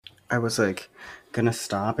I was like gonna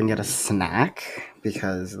stop and get a snack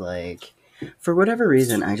because like for whatever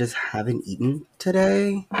reason I just haven't eaten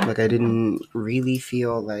today. Like I didn't really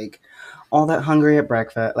feel like all that hungry at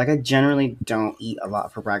breakfast. Like I generally don't eat a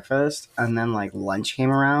lot for breakfast, and then like lunch came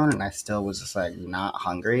around and I still was just like not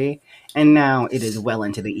hungry. And now it is well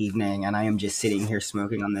into the evening and I am just sitting here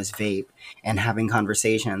smoking on this vape and having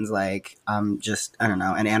conversations like I'm just I don't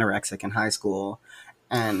know, an anorexic in high school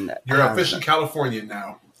and You're have official Californian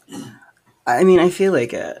now. I mean, I feel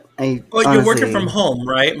like it. I Well, you're working from honestly, home,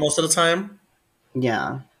 right? Most of the time.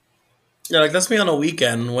 yeah. Yeah, like that's me on a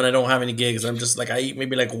weekend when I don't have any gigs. I'm just like I eat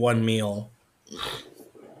maybe like one meal.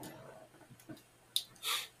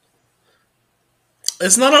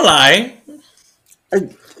 It's not a lie. I,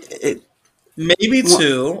 it, Maybe well,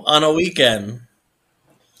 two on a weekend.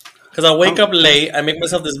 Because I wake up um, late, I make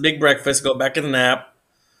myself this big breakfast, go back in the nap,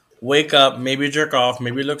 wake up, maybe jerk off,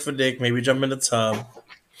 maybe look for dick, maybe jump in the tub,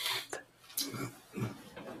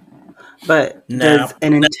 but nap, nap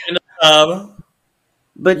in the tub.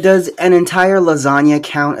 does an entire lasagna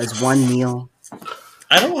count as one meal?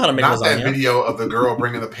 I don't know how to make Not that lasagna. video of the girl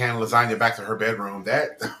bringing the pan of lasagna back to her bedroom.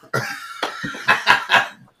 That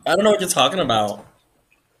I don't know what you're talking about.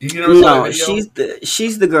 you never saw that No, video?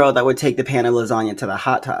 she's the girl that would take the pan of lasagna to the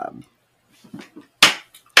hot tub.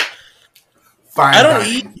 I Fine don't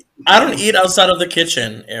dining. eat. I don't eat outside of the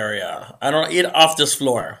kitchen area. I don't eat off this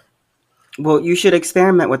floor. Well, you should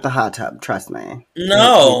experiment with the hot tub. Trust me. It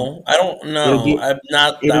No, I don't it'll know. get I'm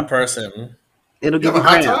not that it'll person. it'll You give have a you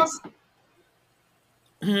hot tub? cramps.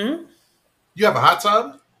 Hmm? You have a hot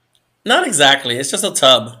tub? Not exactly. It's just a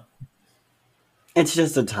tub. It's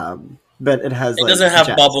just a tub, but it has It like doesn't have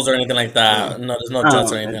jets. bubbles or anything like that. No, there's no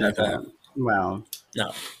jets or Oh, it anything like that. doesn't. Well,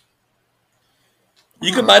 No.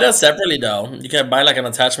 You could buy that separately though. You can buy like an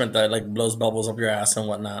attachment that like blows bubbles up your ass and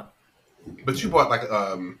whatnot. But you bought like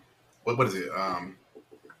what is it?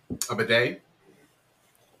 A bidet?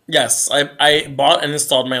 Yes, I bought and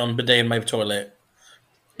installed my own bidet in my toilet.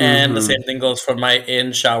 And the mm-hmm. same thing goes for my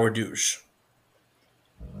in shower douche.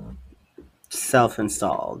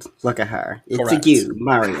 Self-installed. Look at her. It's a Correct. you,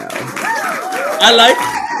 Mario. I like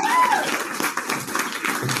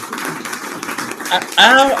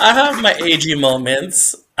I have my AG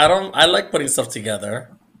moments. I like putting stuff together.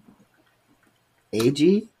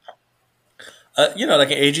 AG?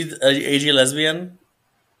 Like an AG lesbian,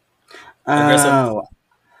 aggressive. Oh,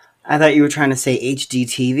 I thought you were trying to say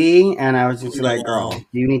HDTV, and I was just like, No, girl,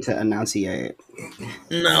 you need to enunciate.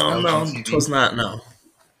 no, it was LGTV. not. No,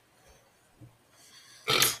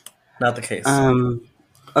 not the case. Um,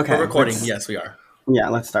 We're okay, recording. Yes, we are.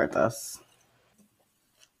 let's start this.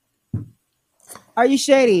 Are you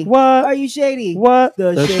shady? What? Are you shady? What?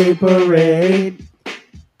 The Shade Parade.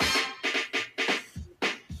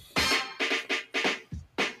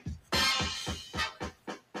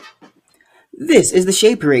 This is the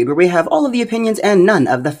Shade Parade, where we have all of the opinions and none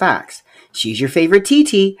of the facts. She's your favorite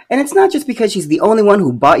TT, and it's not just because she's the only one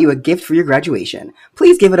who bought you a gift for your graduation.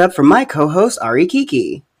 Please give it up for my co-host, Ari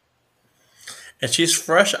Kiki. And she's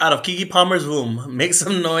fresh out of Kiki Palmer's womb. Make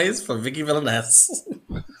some noise for Vicky Villaness.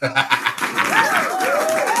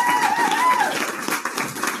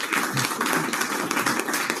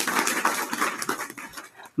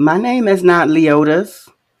 My name is not Leodis.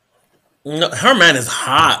 No, her man is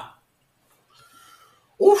hot.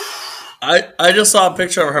 Oof. I just saw a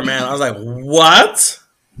picture of her man. I was like, what?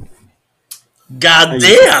 God Are you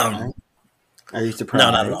damn. surprised? Are you surprised?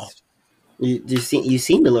 No, not at all. You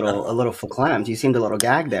seemed a little verklempt. You seemed a little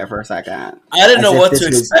gagged there for a second. I didn't As know if what this to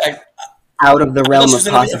was expect. out of the I thought realm she of was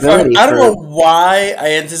gonna be possibility. I don't know why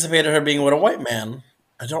I anticipated her being with a white man.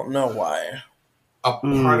 I don't know why. A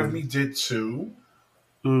part of me did too.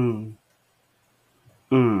 Mm.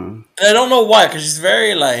 And I don't know why, because she's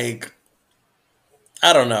very like,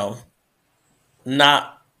 I don't know,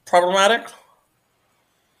 not problematic.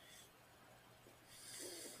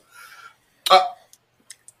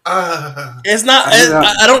 It's not.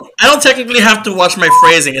 I don't technically have to watch my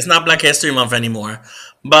phrasing. It's not Black History Month anymore,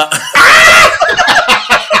 but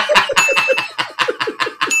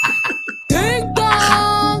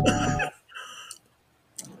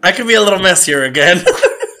I could be a little messier again.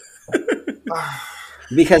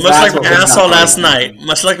 Because Much that's like what my we're asshole talking last about. night.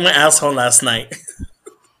 Much like my asshole last night.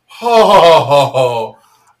 Oh,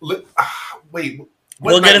 wait.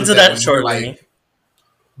 We'll get into that shortly. Like,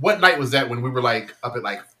 what night was that when we were like up at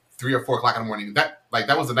like 3 or 4 o'clock in the morning? That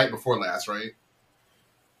was the night before last, right?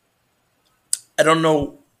 I don't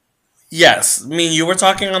know. Yes, I mean you were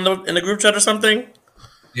talking in the group chat or something.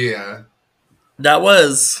 Yeah. That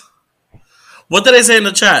was. What did I say in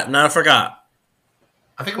the chat? Now I forgot.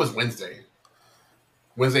 I think it was Wednesday.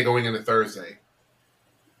 Wednesday going into Thursday.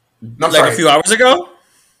 No, I'm Like a sorry. few hours ago?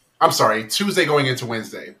 I'm sorry. Tuesday going into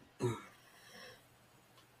Wednesday.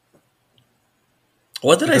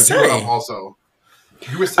 What did I Because you were say? also.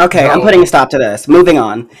 You were Okay, I'm no. putting a stop to this. Moving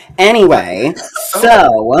on. Anyway,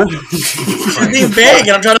 so She's being vague,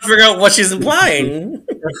 and I'm trying to figure out what she's implying.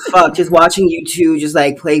 the fuck, just watching you two just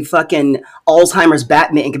like play fucking Alzheimer's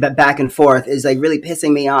Batman back and forth is like really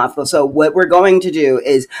pissing me off. So what we're going to do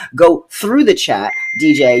is go through the chat,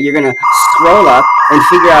 DJ. You're gonna scroll up and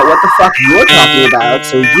figure out what the fuck you're talking about,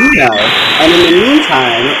 so you know. And in the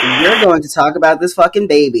meantime, we're going to talk about this fucking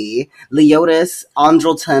baby, Leodis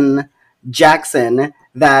Andrelton Jackson,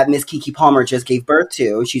 that Miss Kiki Palmer just gave birth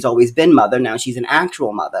to. She's always been mother. Now she's an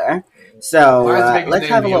actual mother. So Why is the baby's let's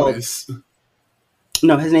name have a little. Leodis?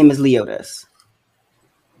 No, his name is Leodis.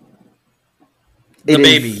 The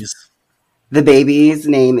babies. The baby's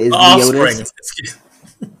name is The offspring.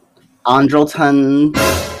 Leodis Andrelton.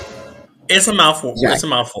 It's a mouthful. Yeah. It's a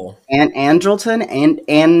mouthful. And Andrelton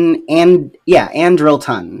and yeah,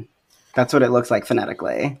 Andrelton. That's what it looks like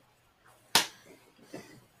phonetically.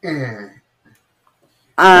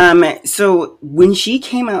 So when she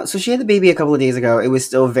came out, so she had the baby a couple of days ago. It was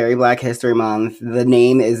still very Black History Month. The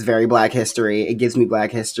name is very Black History. It gives me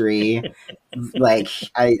Black History. Like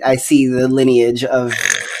I see the lineage of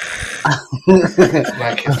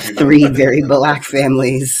Black History Month. 3 very Black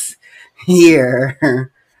families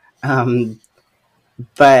here.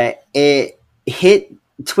 But it hit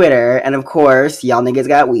Twitter, and of course, y'all niggas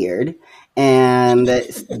got weird. And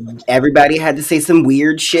everybody had to say some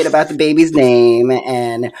weird shit about the baby's name.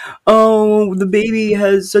 And, oh, the baby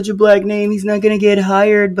has such a Black name, he's not going to get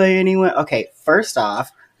hired by anyone. Okay, first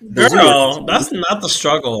off, Girl, that's not the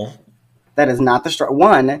struggle. that is not the struggle.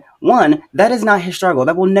 One, that is not his struggle.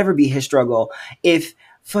 That will never be his struggle. If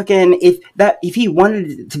he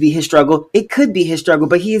wanted it to be his struggle, it could be his struggle,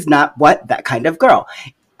 but he is not that kind of girl.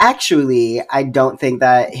 Actually, I don't think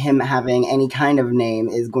that him having any kind of name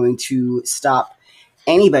is going to stop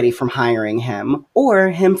anybody from hiring him or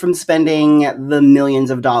him from spending the millions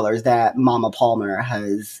of dollars that Mama Palmer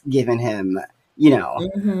has given him,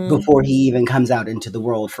 before he even comes out into the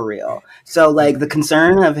world for real. So, like, the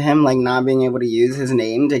concern of him, like, not being able to use his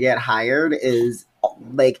name to get hired is,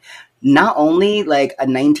 like, not only, like, a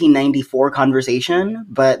 1994 conversation,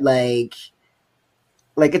 but, like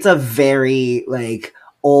it's a very, like,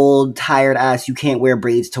 old, tired ass, you can't wear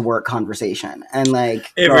braids to work conversation. And,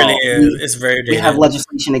 like, It really is. It's very dated. We have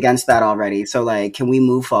legislation against that already. So, like, can we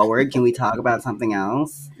move forward? Can we talk about something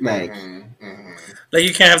else? Like, like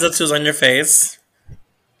you can't have tattoos on your face.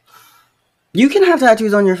 You can have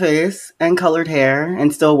tattoos on your face and colored hair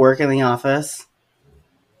and still work in the office.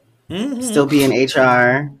 Mm-hmm. Still be in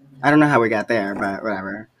HR. I don't know how we got there, but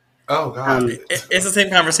whatever. Oh, God. It's the same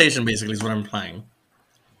conversation, basically, is what I'm implying.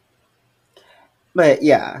 But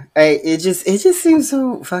yeah, it just seems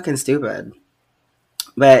so fucking stupid.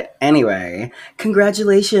 But anyway,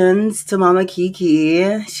 congratulations to Mama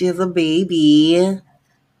Kiki. She has a baby.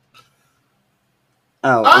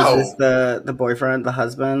 Oh, is this the boyfriend, the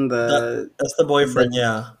husband, that's the boyfriend,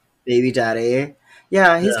 yeah. Baby daddy.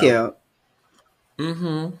 Yeah, he's cute.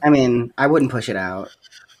 Mm-hmm. I mean, I wouldn't push it out.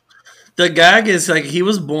 The gag is, like, he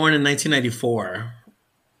was born in 1994.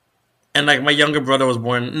 And, like, my younger brother was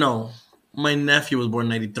born... No, my nephew was born in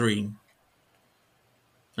 93.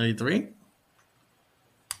 93?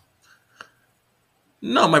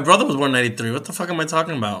 No, my brother was born in 93. What the fuck am I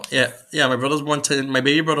talking about? Yeah, my brother was born... My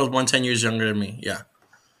baby brother was born 10 years younger than me. Yeah.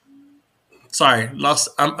 Sorry, lost...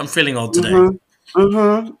 I'm feeling old today.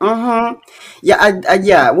 Yeah,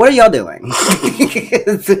 yeah. What are y'all doing?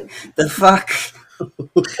 The fuck?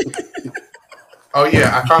 Oh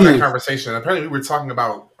yeah, I found that conversation. Apparently, we were talking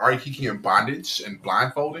about Ari Kiki in bondage and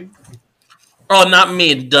blindfolding. Oh, not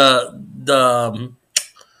me. The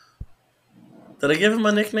did I give him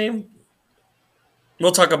a nickname?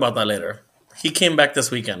 We'll talk about that later. He came back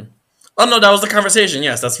this weekend. Oh no, that was the conversation.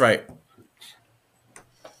 Yes, that's right.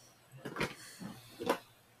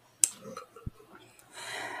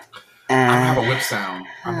 I don't have a whip sound.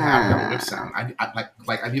 I don't have a whip sound.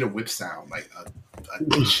 I need a whip sound, like a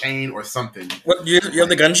chain or something. What you have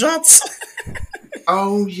the gunshots?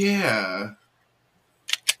 Oh yeah.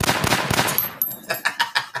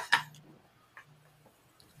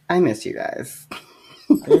 I miss you guys.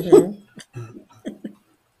 Mm-hmm.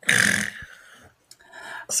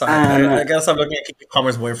 Sorry, I guess I'm looking at Kiki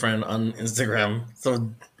Palmer's boyfriend on Instagram.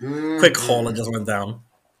 So quick hole it just went down.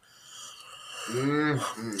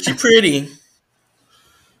 She pretty.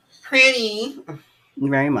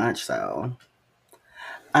 Very much so.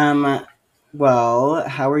 Well,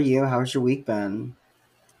 how are you? How's your week been?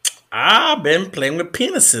 I've been playing with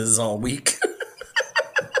penises all week.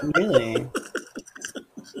 Really?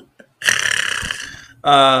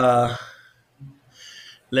 uh,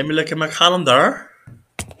 Let me look at my calendar.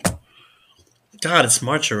 God, it's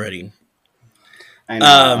March already. I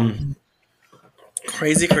know.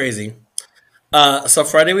 Crazy, crazy. So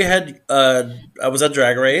Friday we had I was at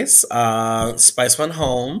Drag Race. Spice went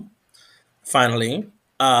home finally.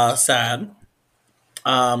 Sad.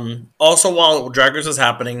 Also, while Drag Race was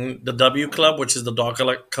happening, the W Club, which is the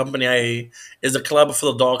company is the club for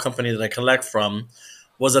the doll company that I collect from,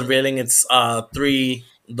 was unveiling its 3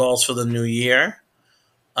 dolls for the new year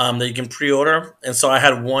that you can pre-order. And so I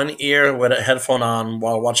had one ear with a headphone on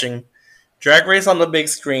while watching Drag Race on the big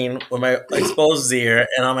screen with my exposed ear,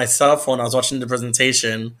 and on my cell phone I was watching the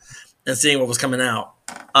presentation and seeing what was coming out.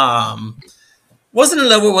 Wasn't in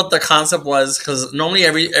love with what the concept was because normally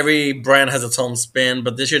every brand has its own spin,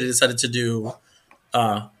 but this year they decided to do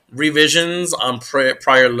revisions on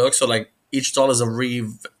prior looks. So like each doll is a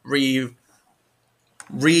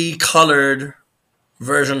recolored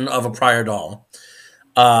version of a prior doll.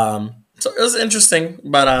 So it was interesting,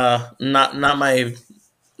 but not my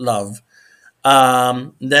love.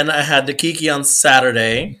 Then I had the Kiki on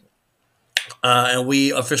Saturday, and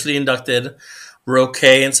we officially inducted Roque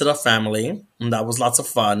into the family, and that was lots of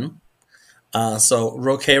fun. So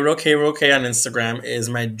Roque on Instagram is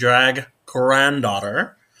my drag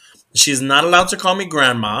granddaughter. She's not allowed to call me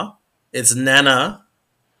grandma. It's Nana.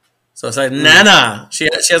 So it's like Nana. She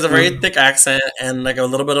has a very thick accent and like a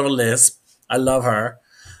little bit of a lisp. I love her.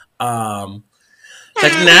 Like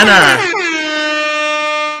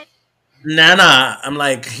Nana, I'm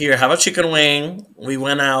like, here, have a chicken wing. We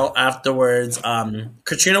went out afterwards.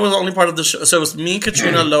 Katrina was the only part of the show. So it was me,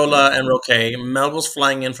 Katrina, Lola, and Roque. Mel was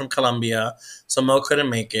flying in from Colombia, so Mel couldn't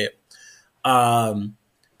make it.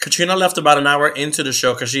 Katrina left about an hour into the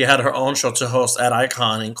show because she had her own show to host at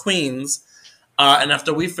Icon in Queens. And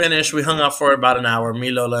after we finished, we hung out for about an hour,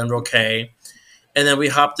 me, Lola, and Roque. And then we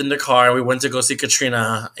hopped in the car and we went to go see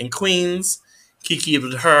Katrina in Queens. Kiki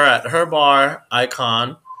with her at her bar,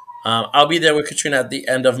 Icon. I'll be there with Katrina at the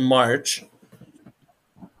end of March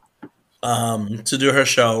to do her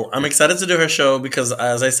show. I'm excited to do her show because,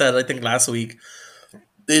 as I said, I think last week,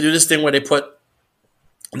 they do this thing where they put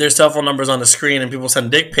their cell phone numbers on the screen and people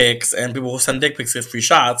send dick pics, and people who send dick pics get free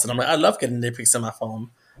shots. And I'm like, I love getting dick pics on my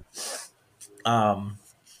phone. And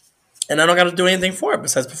I don't got to do anything for it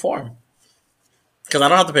besides perform because I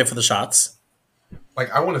don't have to pay for the shots.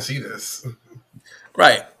 Like, I want to see this.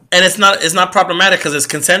 Right. And it's not problematic because it's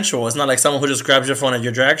consensual. It's not like someone who just grabs your phone at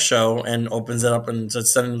your drag show and opens it up and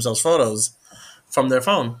starts sending themselves photos from their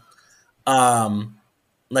phone.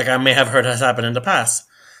 Like I may have heard has happened in the past.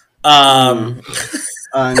 No,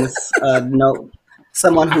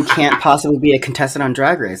 someone who can't possibly be a contestant on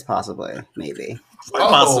Drag Race, possibly, maybe.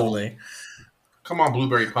 Possibly. Come on,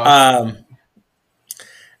 Blueberry Puff.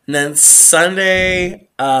 And then Sunday,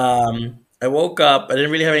 I woke up. I didn't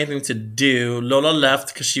really have anything to do. Lola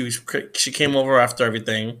left because she came over after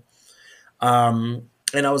everything. And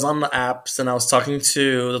I was on the apps and I was talking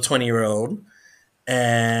to the 20-year-old.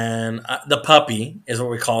 And the puppy is what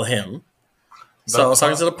we call him. So I was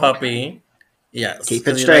talking to the puppy. Okay. Yes. Keep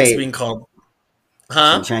it straight. He likes being called.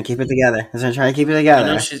 Huh? I'm trying to keep it together.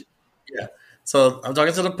 Yeah. So I'm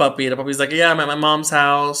talking to the puppy. The puppy's like, yeah, I'm at my mom's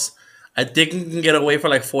house. I think we can get away for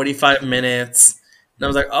like 45 minutes. And I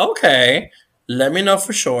was like, okay, let me know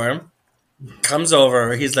for sure. Comes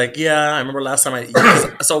over. He's like, yeah, I remember last time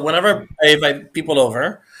so whenever I invite people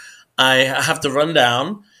over, I have to run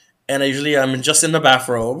down. And I'm just in the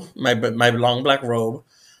bathrobe, my long black robe.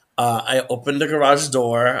 I opened the garage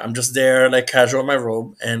door. I'm just there, like casual in my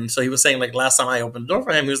robe. And so he was saying, like, last time I opened the door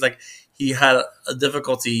for him, he was like, he had a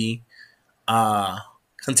difficulty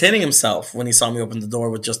containing himself when he saw me open the door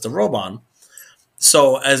with just the robe on.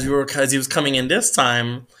 So as he was coming in this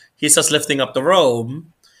time, he starts lifting up the robe,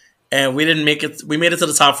 and we didn't make it. We made it to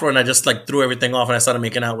the top floor, and I just like threw everything off, and I started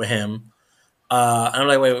making out with him. And I'm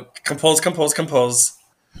like, wait, compose.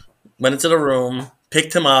 Went into the room,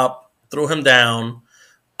 picked him up, threw him down,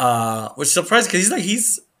 which surprised because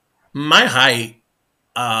he's my height,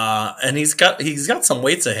 and he's got some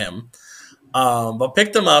weight to him. But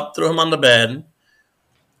picked him up, threw him on the bed,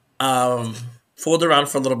 fooled around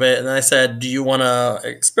for a little bit, and then I said, "Do you want to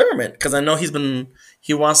experiment?" Because I know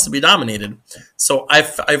he wants to be dominated. So I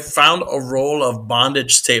found a roll of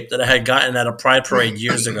bondage tape that I had gotten at a pride parade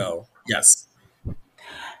years ago. Yes.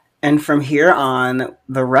 And from here on,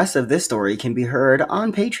 the rest of this story can be heard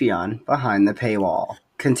on Patreon behind the paywall.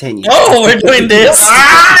 Continue. Oh, we're doing this.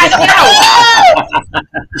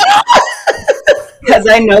 because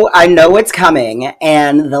I know it's coming.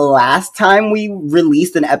 And the last time we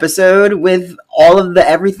released an episode with all of the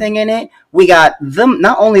everything in it, we got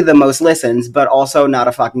not only the most listens, but also not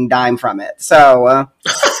a fucking dime from it. So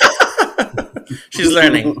She's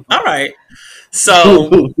learning. All right.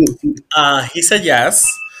 So he said yes.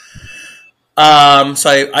 So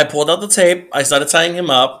I pulled out the tape. I started tying him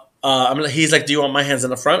up. He's like, "Do you want my hands in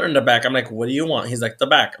the front or in the back?" I'm like, "What do you want?" He's like, "The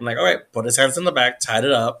back." I'm like, "All right." Put his hands in the back, tied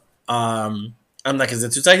it up. I'm like, "Is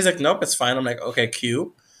it too tight?" He's like, "Nope, it's fine." I'm like, "Okay,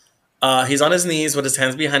 cute." He's on his knees with his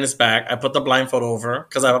hands behind his back. I put the blindfold over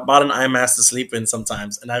because I bought an eye mask to sleep in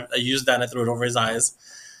sometimes, and I used that and I threw it over his eyes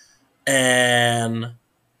and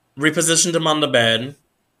repositioned him on the bed.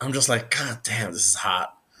 I'm just like, God damn, this is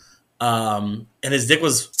hot. And his dick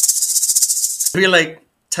was maybe like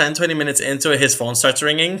 10, 20 minutes into it, his phone starts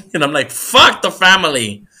ringing. And I'm like, fuck the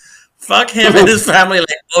family. Fuck him and his family. Like,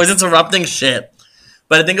 always interrupting shit.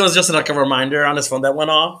 But I think it was just like a reminder on his phone that went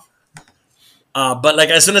off. But like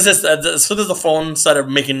as soon as the phone started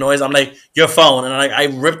making noise, I'm like, your phone. And I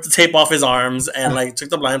ripped the tape off his arms and like took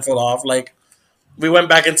the blindfold off. Like we went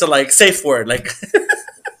back into like safe word. Like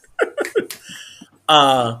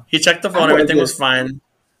he checked the phone, everything was fine.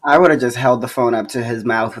 I would have just held the phone up to his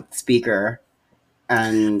mouth with the speaker,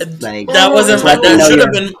 and like that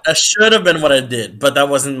should have been what I did, but that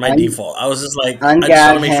wasn't my default. I was just like,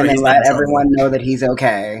 ungag him and let everyone know that he's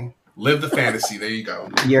okay. Live the fantasy. There you go.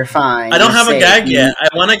 You're fine. I don't have a gag yet. I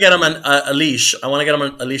want to get him a leash. I want to get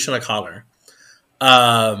him a leash and a collar.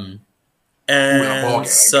 And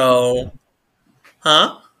so,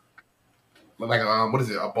 huh? Like what is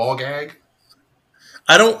it? A ball gag?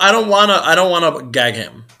 I don't wanna gag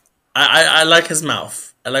him. I like his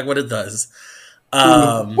mouth. I like what it does.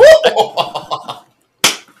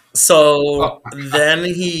 So then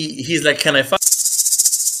he's like, "Can I fuck?"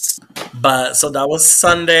 But so that was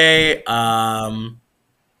Sunday. And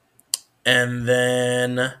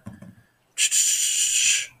then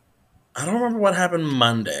I don't remember what happened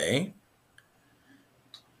Monday.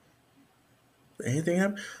 Anything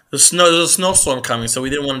happen? There's a snowstorm coming, so we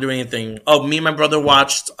didn't want to do anything. Oh, me and my brother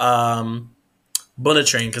watched Bullet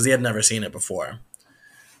Train because he had never seen it before.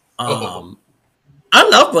 I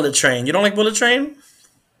love Bullet Train. You don't like Bullet Train?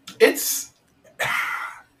 It's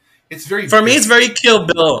very for me. It's very Kill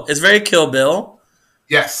Bill. It's very Kill Bill.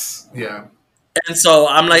 Yes. Yeah. And so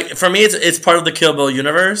I'm like, for me, it's part of the Kill Bill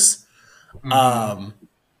universe. Mm-hmm.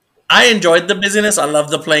 I enjoyed the busyness. I love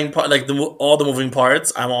the playing part, like all the moving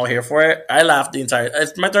parts. I'm all here for it. I laughed the entire.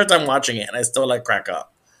 It's my third time watching it, and I still like crack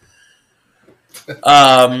up.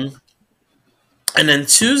 And then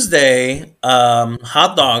Tuesday,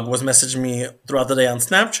 Hot Dog was messaging me throughout the day on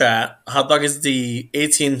Snapchat. Hot Dog is the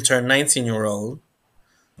 18 turned 19-year-old.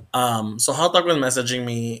 So Hot Dog was messaging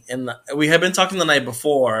me, and we had been talking the night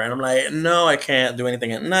before, and I'm like, no, I can't do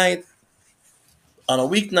anything at night on a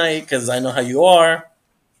weeknight because I know how you are.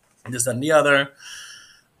 This and the other.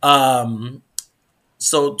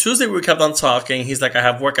 So Tuesday we kept on talking. He's like, I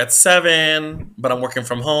have work at 7, but I'm working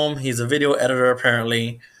from home. He's a video editor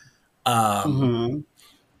apparently. And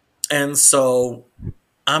so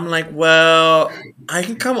I'm like, well, I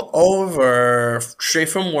can come over straight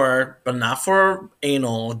from work, but not for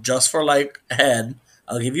anal, just for like head.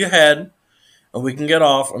 I'll give you head and we can get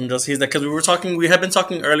off. And just, he's like, because we had been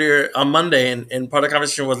talking earlier on Monday, and part of the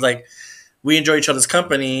conversation was like, we enjoy each other's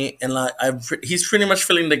company, and like he's pretty much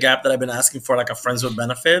filling the gap that I've been asking for, like a friends with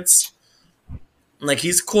benefits. Like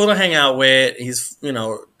he's cool to hang out with. He's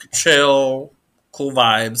chill, cool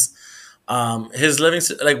vibes. His living,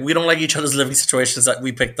 like we don't like each other's living situations that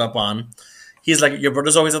we picked up on. He's like, your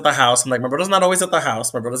brother's always at the house. I'm like, my brother's not always at the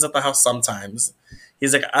house. My brother's at the house sometimes.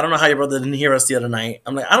 He's like, I don't know how your brother didn't hear us the other night.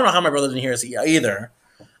 I'm like, I don't know how my brother didn't hear us either.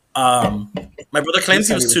 My brother claims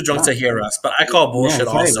he was too drunk to hear us, but I call bullshit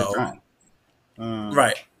also.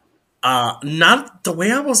 Right. Not the way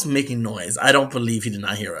I was making noise. I don't believe he did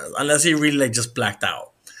not hear us, unless he really like just blacked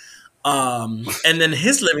out. And then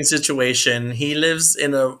his living situation, he lives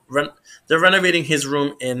in they're renovating his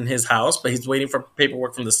room in his house, but he's waiting for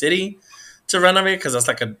paperwork from the city to renovate because that's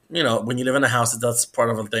like when you live in a house, that's part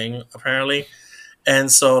of a thing apparently.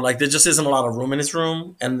 And so like there just isn't a lot of room in his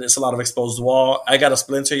room, and there's a lot of exposed wall. I got a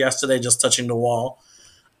splinter yesterday just touching the wall.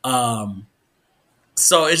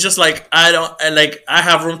 So it's just like I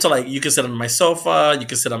have room to like, you can sit on my sofa, you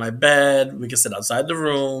can sit on my bed, we can sit outside the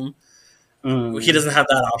room. He doesn't have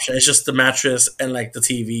that option. It's just the mattress and like the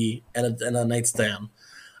TV and a nightstand.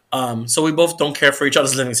 So we both don't care for each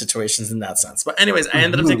other's living situations in that sense. But anyways, I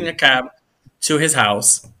ended up taking a cab to his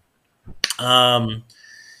house.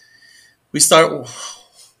 We start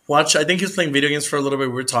I think he was playing video games for a little bit.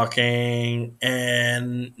 We were talking,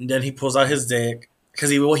 and then he pulls out his dick. because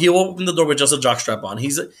he will open the door with just a jockstrap on. He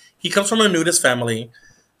comes from a nudist family,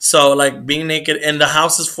 so like being naked, and the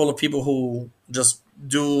house is full of people who just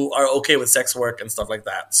are okay with sex work and stuff like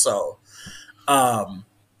that. So,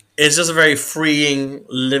 it's just a very freeing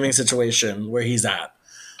living situation where he's at.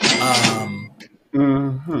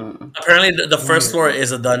 Apparently, the first floor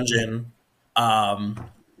is a dungeon. Yeah,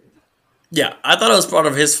 I thought it was part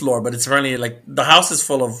of his floor, but it's apparently like the house is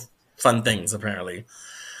full of fun things. Apparently,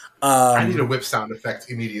 I need a whip sound effect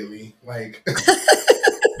immediately. Like, it's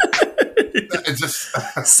just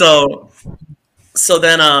so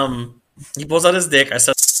then he pulls out his dick. I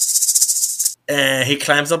said, and he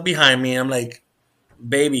climbs up behind me. I'm like,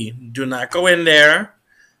 baby, do not go in there.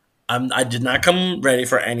 I did not come ready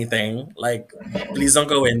for anything. Like, please don't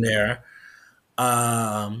go in there.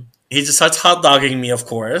 He just starts hot dogging me, of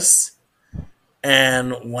course.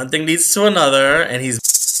 And one thing leads to another, and he's.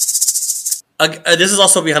 This is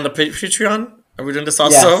also behind the Patreon. Are we doing this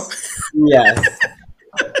also? Yes.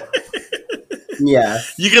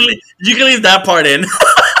 Yes. You can leave that part in. Is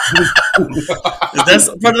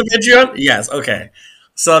that part of the Patreon? Yes. Okay.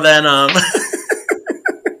 So then,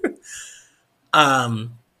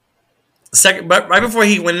 second, but right before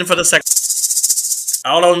he went in for the second,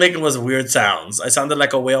 all I was making was weird sounds. I sounded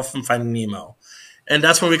like a whale from Finding Nemo, and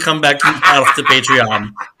that's when we come back out of the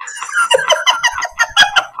Patreon.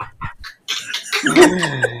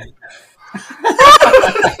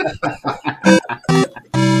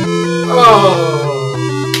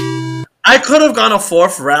 I could have gone a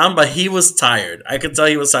fourth round, but he was tired. I could tell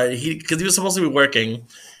he was tired. Because he was supposed to be working,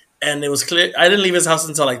 and it was clear. I didn't leave his house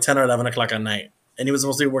until like 10 or 11 o'clock at night, and he was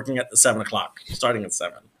supposed to be working at 7 o'clock, starting at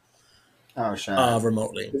 7. Oh shit!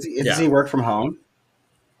 Remotely. Does he work from home?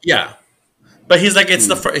 Yeah, but he's like it's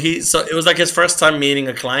so it was like his first time meeting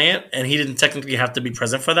a client, and he didn't technically have to be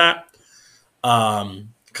present for that,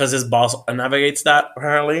 because his boss navigates that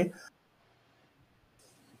apparently.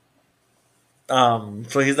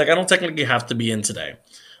 So he's like, I don't technically have to be in today. I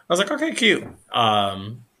was like, okay, cute.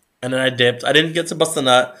 And then I dipped. I didn't get to bust a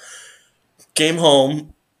nut. Came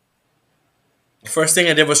home. First thing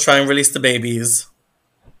I did was try and release the babies.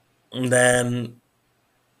 And then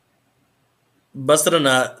busted a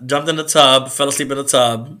nut, jumped in the tub, fell asleep in the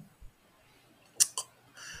tub.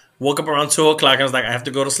 Woke up around 2 o'clock and I was like, I have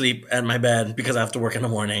to go to sleep at my bed because I have to work in the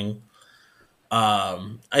morning.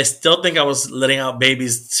 I still think I was letting out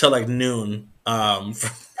babies till like noon. I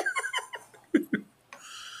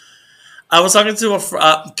was talking to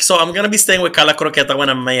so I'm gonna be staying with Carla Croqueta when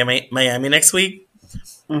I'm in Miami next week,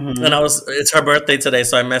 and it's her birthday today,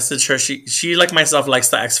 so I messaged her. She like myself likes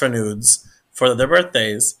to ask for nudes for their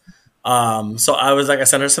birthdays, so I was like, I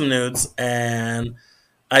sent her some nudes, and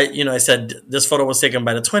I said this photo was taken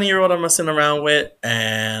by the 20-year-old I'm messing around with,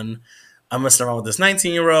 and I'm messing around with this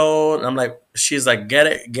 19-year-old. And I'm like, she's like, get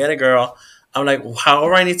it, girl. I'm like,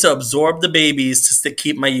 however I need to absorb the babies to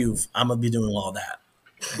keep my youth, I'm gonna be doing all that.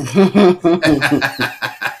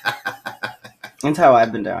 That's how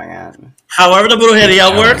I've been doing it. However the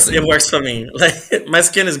brujeria works, it works for me. Like my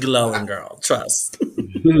skin is glowing, girl. Trust.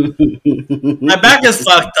 My back is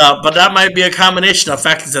fucked up, but that might be a combination of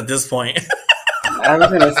factors at this point. I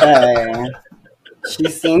was gonna say, she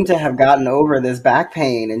seemed to have gotten over this back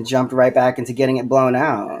pain and jumped right back into getting it blown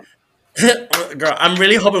out. Girl, I'm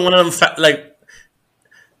really hoping one of them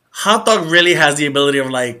Hot Dog really has the ability of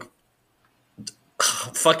like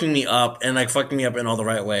fucking me up and like fucking me up in all the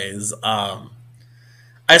right ways. I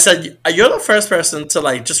said, you're the first person to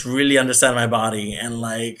like just really understand my body, and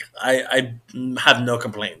like I have no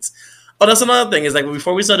complaints. But that's another thing is like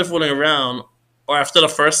before we started fooling around, or after the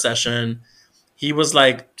first session, he was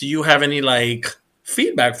like, "Do you have any like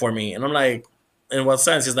feedback for me?" And I'm like, "In what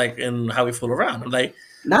sense?" He's like, "In how we fool around." I'm like,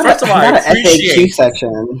 "First of all, I appreciate FAQ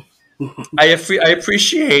section. I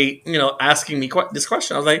appreciate asking me this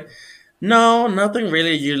question." I was like, "No, nothing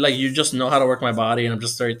really. You just know how to work my body, and I'm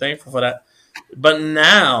just very thankful for that." But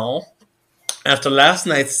now, after last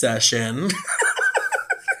night's session,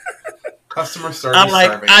 customer service. I'm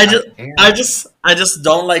like, I just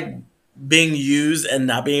don't like being used and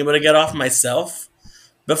not being able to get off myself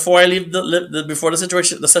before I leave before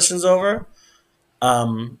the session's over.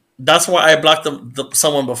 That's why I blocked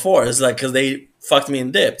someone before. It's like because they fucked me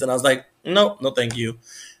and dipped, and I was like, no, thank you.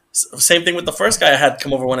 Same thing with the first guy I had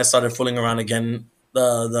come over when I started fooling around again.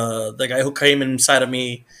 The guy who came inside of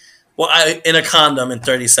me, in a condom in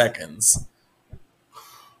 30 seconds.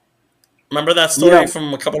 Remember that story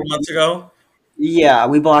from a couple of months ago? Yeah,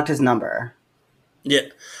 we blocked his number. Yeah.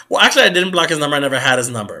 Well, actually, I didn't block his number. I never had his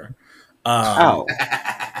number. You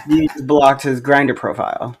just blocked his Grindr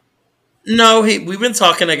profile. No, we've been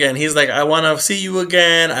talking again. He's like, I want to see you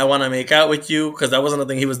again. I want to make out with you because that wasn't a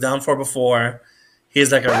thing he was down for before.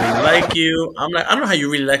 He's like, I really like you. I'm like, I don't know how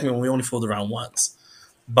you really like me when we only fooled around once.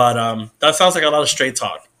 But that sounds like a lot of straight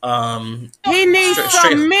talk. He needs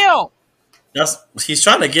Straight. some milk. He's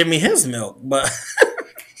trying to give me his milk, but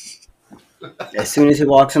As soon as he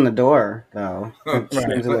walks in the door, though, it Right.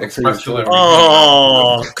 seems a little Express premature.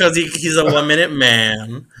 oh, because he's a 1 minute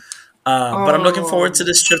man. But I'm looking forward to Oh.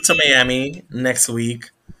 this trip to Miami next week.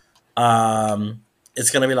 It's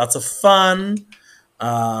gonna be lots of fun.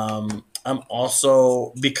 I'm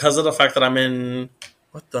also because of the fact that I'm in.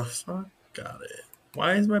 What the fuck? Got it.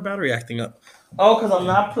 Why is my battery acting up? Oh, because I'm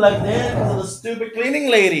not plugged in because of the stupid cleaning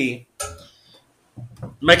lady.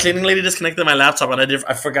 My cleaning lady disconnected my laptop, and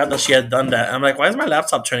I forgot that she had done that. And I'm like, why is my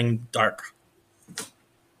laptop turning dark?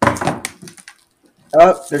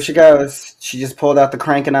 Oh, there she goes. She just pulled out the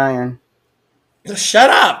crank and iron. Shut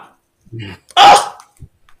up! Oh!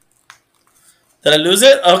 Did I lose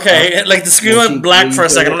it? Okay, like the screen went black for a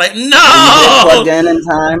second. I'm like, Did you get it plugged no! in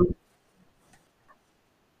time?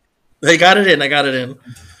 They got it in. I got it in.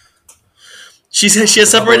 She said she had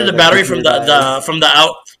separated the battery from the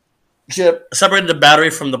out. She had separated the battery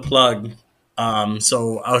from the plug.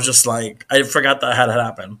 So I was just like, I forgot that had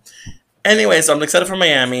happened. Anyway, so I'm excited for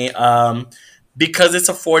Miami. Because it's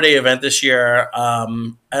a 4-day event this year.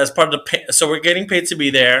 As part of so we're getting paid to be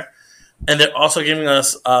there, and they're also giving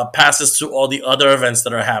us passes to all the other events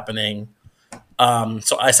that are happening.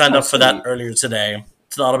 So I signed up for that earlier today.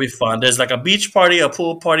 So that'll be fun. There's like a beach party, a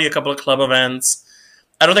pool party, a couple of club events.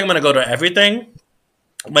 I don't think I'm gonna go to everything,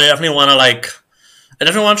 but I definitely want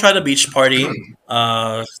to try the beach party.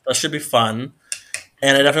 That should be fun,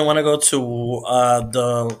 and I definitely want to go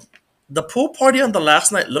to the pool party on the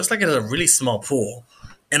last night. Looks like it's a really small pool,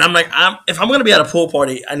 and I'm like, if I'm gonna be at a pool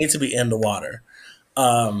party, I need to be in the water.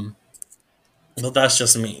 But that's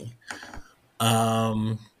just me.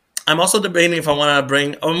 I'm also debating if I want to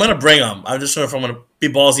bring. I'm going to bring them. I'm just sure if I'm going to be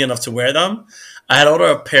ballsy enough to wear them. I had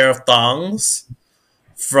ordered a pair of thongs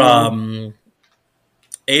from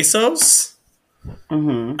ASOS.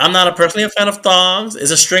 Mm-hmm. I'm not personally a fan of thongs.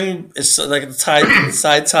 It's a string. It's like a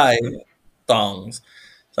side tie thongs.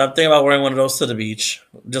 So I'm thinking about wearing one of those to the beach,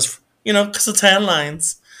 just because of tan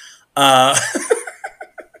lines.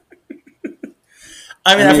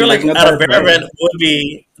 I mean, I feel like no at a better bear way.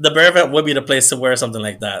 event would be the place to wear something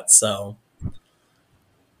like that. So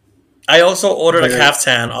I also ordered a Very-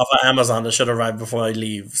 caftan off of Amazon that should arrive before I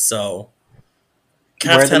leave. So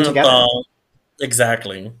Wear them caftan and together. thong,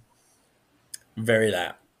 exactly. Very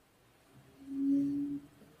that.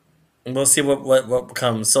 We'll see what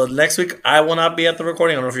comes. So next week I will not be at the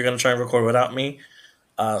recording. I don't know if you're gonna try and record without me.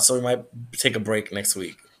 So we might take a break next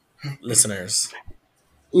week, listeners.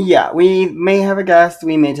 Yeah, we may have a guest.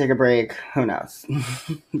 We may take a break. Who knows?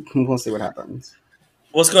 We'll see what happens.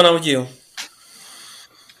 What's going on with you?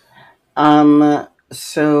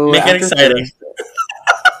 So Make it exciting.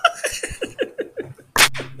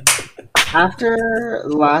 After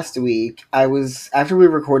last week, after we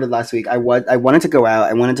recorded last week, I wanted to go out.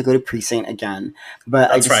 I wanted to go to Precinct again, but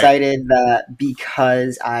That's I decided that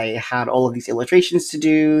because I had all of these illustrations to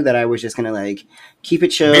do, that I was just gonna like keep it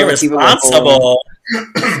chill, Be keep it local, responsible.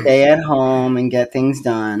 stay at home and get things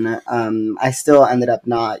done. I still ended up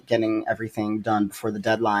not getting everything done before the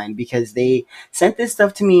deadline because they sent this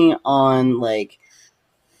stuff to me on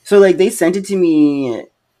they sent it to me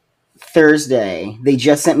Thursday. They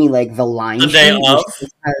just sent me like the line The day sheet, of? which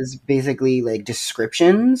just has basically like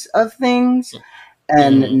descriptions of things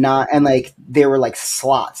and Mhm. not and like there were like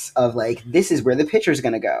slots of like this is where the picture's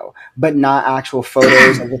gonna go, but not actual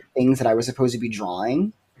photos of the things that I was supposed to be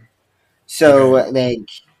drawing. So like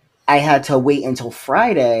I had to wait until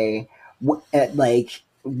Friday at like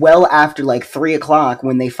well after like 3 o'clock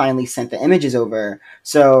when they finally sent the images over.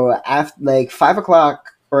 So after like 5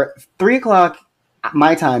 o'clock or 3 o'clock,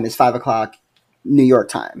 my time is 5 o'clock New York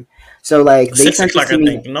time. So like they 6 sent this o'clock, to I me.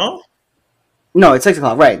 think. No. No, it's 6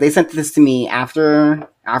 o'clock. Right? They sent this to me after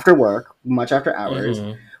work, much after hours.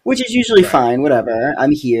 Mhm. Which is usually Right. fine, whatever.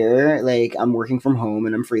 I'm here, like I'm working from home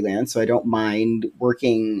and I'm freelance, so I don't mind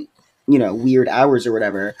working, weird hours or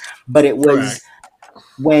whatever. But it was Correct.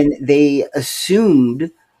 when they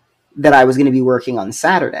assumed that I was going to be working on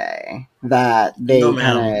Saturday that No,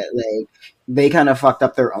 ma'am. they kind of fucked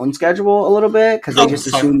up their own schedule a little bit because they Oh, just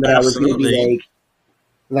fuck, assumed that I was going to be absolutely.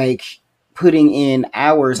 like putting in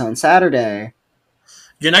hours on Saturday.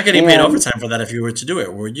 You're not getting paid And overtime for that if you were to do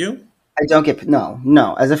it, would you? I don't get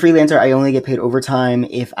no. As a freelancer, I only get paid overtime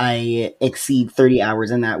if I exceed 30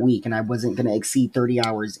 hours in that week, and I wasn't going to exceed 30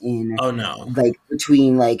 hours in Oh no. like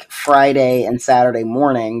between like Friday and Saturday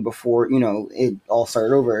morning before it all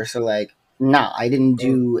started over. So like, nah, I didn't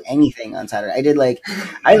Oh, do anything on Saturday.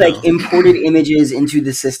 I like no. imported images into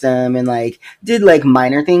the system and like did like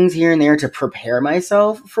minor things here and there to prepare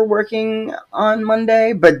myself for working on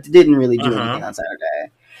Monday, but didn't really Uh do anything huh. on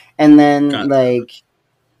Saturday. And then Gotcha. like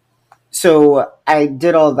so I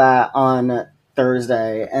did all that on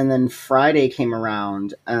Thursday, and then Friday came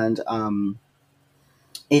around, and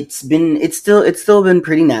it's still been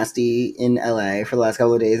pretty nasty in LA for the last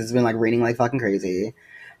couple of days. It's been like raining like fucking crazy.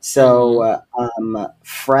 So Mm-hmm.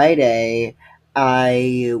 Friday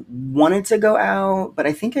I wanted to go out, but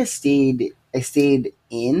I think I stayed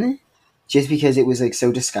in just because it was like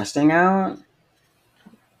so disgusting out.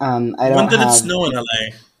 I When don't did it have snow in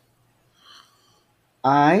LA?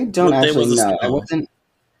 I don't What day actually was the know. I snow? wasn't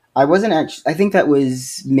I wasn't actually. I think that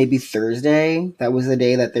was maybe Thursday. That was the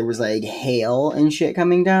day that there was like hail and shit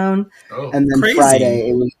coming down, Oh, and then Crazy. Friday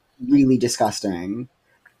it was really disgusting.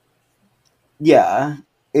 Yeah,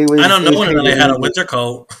 it I was don't it know was when crazy. LA And had a then, like, winter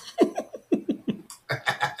coat.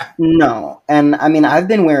 no, and I mean I've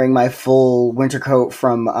been wearing my full winter coat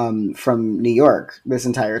from New York this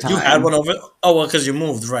entire You had time. one over. Oh well, because you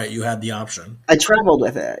moved, right? You had the option. I traveled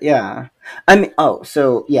with it. Yeah, I mean, oh,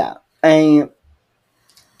 so yeah, I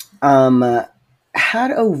Um,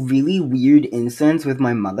 had a really weird instance with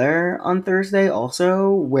my mother on Thursday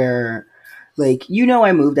also, where, like,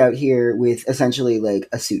 I moved out here with essentially like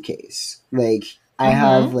a suitcase. Like, I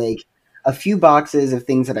have Mm-hmm. like a few boxes of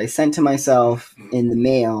things that I sent to myself in the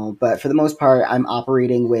mail, but for the most part, I'm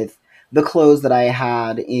operating with the clothes that I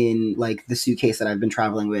had in like the suitcase that I've been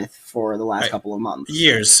traveling with for the last Right. couple of months.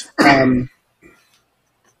 Years. Um,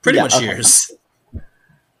 Pretty yeah, much okay. years.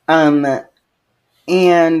 Um,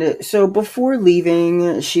 And so before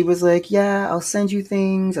leaving, she was like, "Yeah, I'll send you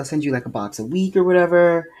things. I'll send you like a box a week or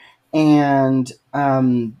whatever." And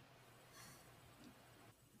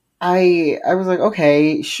I was like,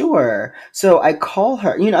 "Okay, sure." So I call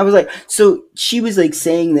her. I was like, so she was like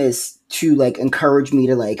saying this to like encourage me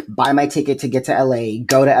to like buy my ticket to get to LA,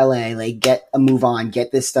 go to LA, like get a move on,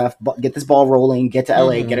 get this stuff, get this ball rolling, get to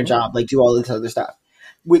LA, get a Mm-hmm. job, like do all this other stuff.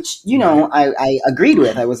 Which right. I agreed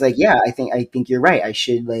with. I was like, yeah, I think you're right. I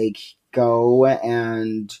should like go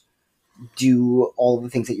and do all the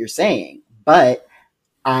things that you're saying, but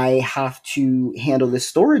I have to handle the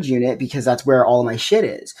storage unit because that's where all my shit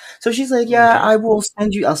is. So she's like, "Yeah, Okay. I'll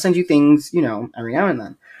send you things, every now and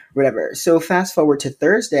then, whatever." So fast forward to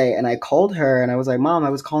Thursday, and I called her and I was like, "Mom,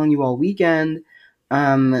 I was calling you all weekend.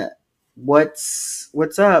 Um,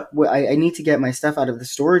 what's up? I need to get my stuff out of the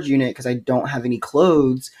storage unit because I don't have any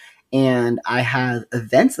clothes, and I have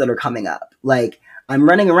events that are coming up. Like, I'm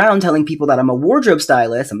running around telling people that I'm a wardrobe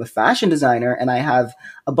stylist, I'm a fashion designer, and I have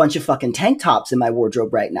a bunch of fucking tank tops in my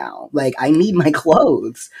wardrobe right now. Like, I need my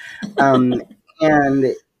clothes." Um,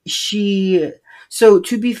 and she, so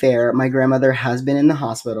to be fair, my grandmother has been in the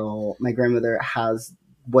hospital. My grandmother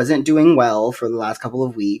wasn't doing well for the last couple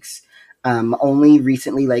of weeks. Only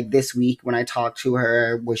recently, like this week, when I talked to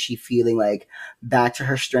her, was she feeling like back to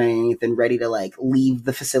her strength and ready to like leave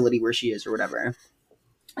the facility where she is or whatever.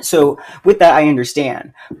 So with that, I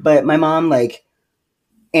understand. But my mom like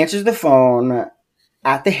answers the phone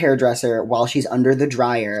at the hairdresser while she's under the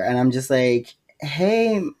dryer, and I'm just like,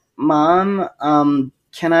 "Hey, mom,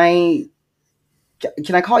 can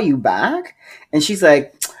I call you back?" And she's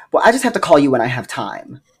like, "Well, I just have to call you when I have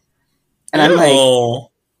time." And I'm like, Ew.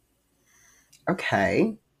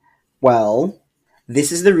 "Okay, well,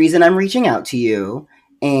 this is the reason I'm reaching out to you,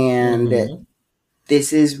 and Mm-hmm.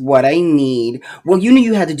 this is what I need." "Well, you knew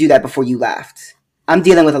you had to do that before you left. I'm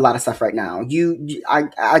dealing with a lot of stuff right now.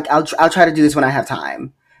 I'll try to do this when I have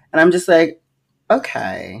time." And I'm just like,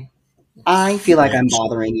 "Okay, I feel like I'm Bitch.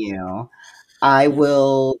 bothering you. I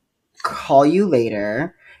will call you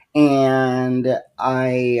later." And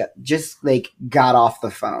I just like got off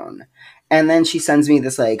the phone. And then she sends me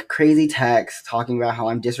this like crazy text talking about how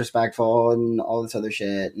I'm disrespectful and all this other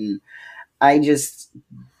shit. And I just,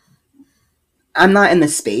 I'm not in the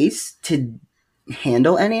space to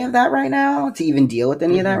handle any of that right now, to even deal with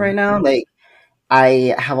any of that Mm-hmm. right now. Like,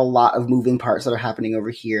 I have a lot of moving parts that are happening over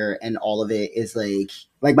here, and all of it is like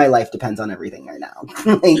my life depends on everything right now.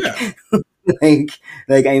 Yeah. Like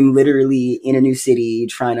like I'm literally in a new city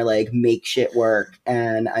trying to like make shit work,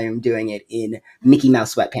 and I am doing it in Mickey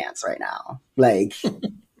Mouse sweatpants right now. Like,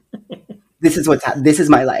 this is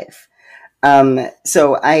my life.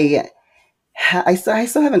 So I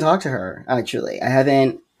still haven't talked to her actually. I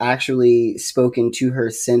haven't actually spoken to her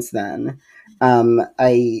since then.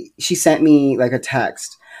 She sent me like a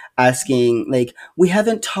text asking like, we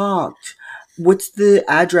haven't talked. What's the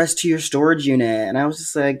address to your storage unit? And I was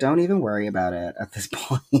just like, don't even worry about it at this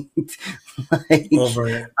point. Like, Over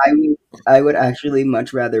it. I would actually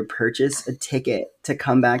much rather purchase a ticket to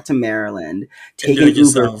come back to Maryland, And take do an it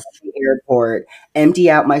Uber to yourself. the airport, empty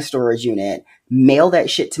out my storage unit, mail that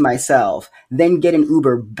shit to myself, then get an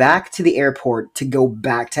Uber back to the airport to go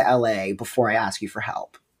back to LA before I ask you for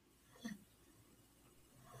help.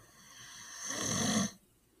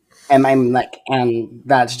 And I'm like, and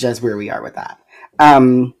that's just where we are with that.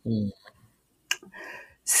 Mm.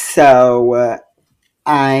 So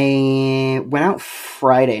I went out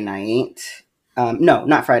Friday night. No,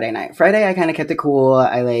 not Friday night. Friday, I kind of kept it cool.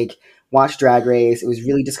 I like watched Drag Race. It was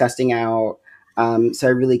really disgusting out. So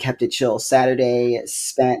I really kept it chill. Saturday,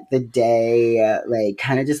 spent the day like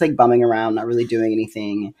kind of just like bumming around, not really doing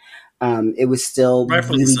anything. It was still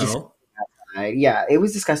Rightfully really disgusting so. outside. Yeah, it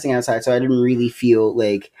was disgusting outside. So I didn't really feel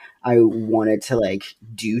like I wanted to like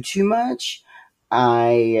do too much.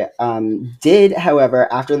 I did,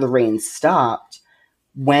 however, after the rain stopped,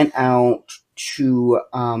 went out to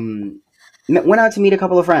meet a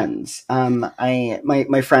couple of friends.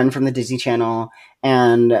 My friend from the Disney Channel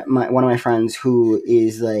and one of my friends who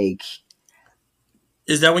is like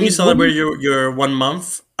Is that when you is celebrated your 1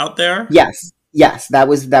 month out there? yes, that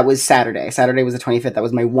was Saturday. Saturday was the 25th. That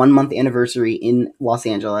was my 1 month anniversary in Los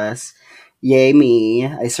Angeles. Yay me!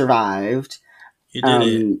 I survived. You did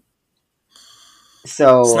it. Um, It's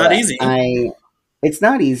so not easy. it's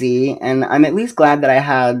not easy, and I'm at least glad that I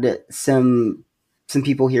had some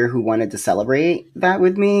people here who wanted to celebrate that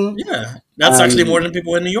with me. Yeah, that's actually more Um, than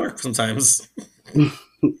people in New York sometimes.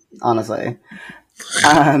 honestly.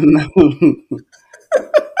 Um,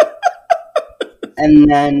 and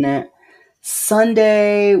then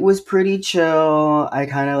Sunday was pretty chill. I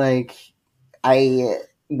kind of like I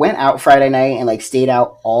went out Friday night and like stayed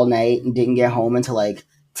out all night and didn't get home until like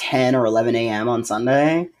 10 or 11 a.m. on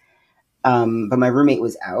Sunday. But my roommate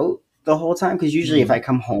was out the whole time because usually if I Mm,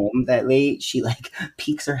 come home that late, she like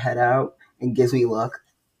peeks her head out and gives me a look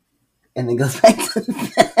and then goes back to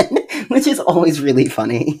bed, which is always really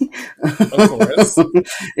funny. of course.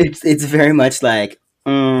 It's very much like,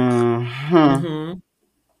 Hmm.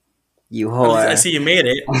 you At least I whore. see you made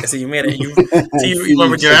it. I see you made it. You I see you see you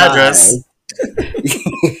remembered your address. survived.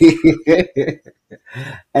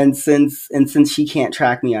 And since she can't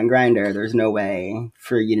track me on Grinder, there's no way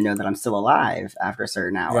for you to know that I'm still alive after a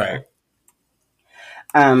certain hour. Right.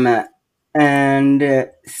 Um, and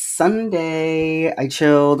Sunday I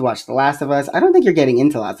chilled, watched The Last of Us. I don't think you're getting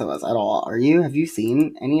into Last of Us at all, are you? Have you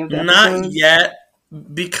seen any of the Not episodes? yet.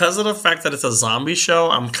 Because of the fact that it's a zombie show,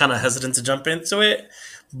 I'm kind of hesitant to jump into it.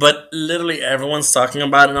 But literally everyone's talking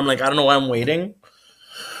about it, and I'm like, I don't know why I'm waiting.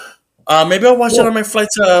 Maybe I'll watch it on Cool. my flight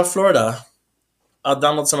to Florida. I'll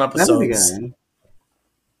download some That would be episodes. good.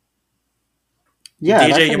 Yeah, DJ,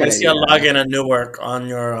 that's a you good may see a idea. login at Newark on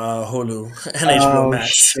your Hulu and HBO Oh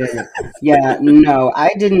Max. shit. Yeah, no,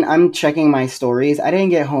 I didn't. I'm checking my stories. I didn't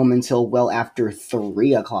get home until well after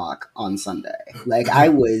 3 o'clock on Sunday. Like I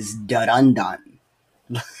was done done.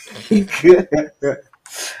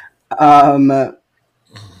 um,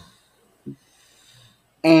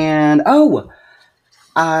 and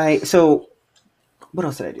I so what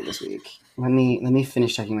else did I do this week? Let me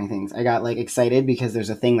finish checking my things. I got like excited because there's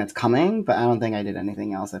a thing that's coming, but I don't think I did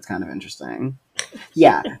anything else that's kind of interesting.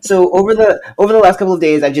 Yeah. So over the last couple of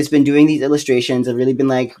days, I've just been doing these illustrations. I've really been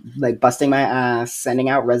like busting my ass, sending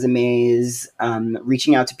out resumes,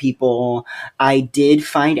 reaching out to people. I did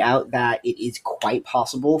find out that it is quite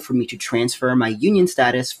possible for me to transfer my union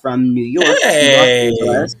status from New York to Los Hey,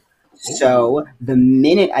 Angeles. Ooh. So the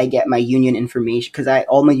minute I get my union information, because I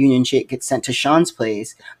all my union shit gets sent to Sean's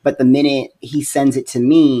place, but the minute he sends it to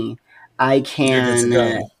me, I you're good to can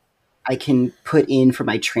go. I can put in for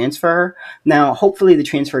my transfer. Now, hopefully, the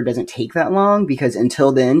transfer doesn't take that long because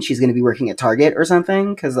until then, she's going to be working at Target or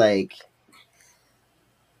something. Because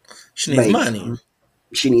She needs like money.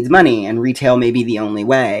 she needs money, and retail may be the only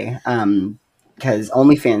way. Because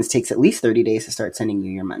OnlyFans takes at least 30 days to start sending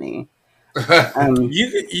you your money. You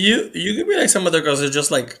could be like some other girls who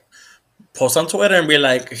just like post on Twitter and be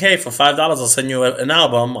like, "Hey, for $5, I'll send you an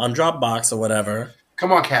album on Dropbox or whatever."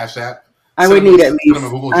 Come on, Cash App. I Send would them, need at send them a least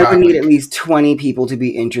Google I would Drive need at link. least 20 people to be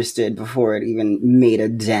interested before it even made a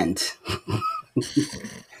dent.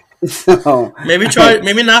 So Maybe try,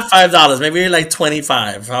 maybe not $5, maybe like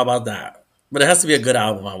 25. How about that? But it has to be a good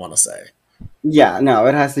album. I want to say. yeah, no,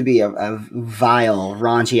 it has to be a vile,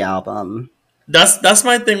 raunchy album. That's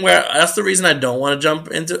my thing. Where that's the reason I don't want to jump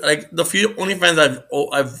into like the few OnlyFans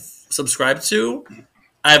I've subscribed to.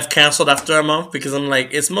 I've canceled after a month because I'm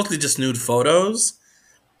like it's mostly just nude photos.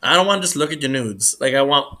 I don't want to just look at your nudes. Like I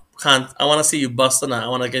want to see you bust a nut. I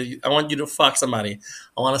want you to fuck somebody.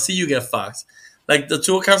 I want to see you get fucked. Like the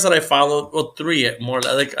two accounts that I followed, well, three more.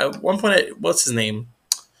 Like at one point, what's his name?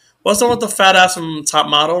 What's the one with the fat ass from Top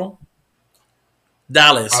Model?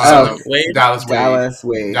 Dallas. Oh, Wade. Dallas Wade. Dallas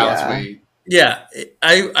Wade. Dallas Yeah. Wade. Yeah,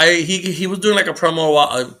 he was doing like a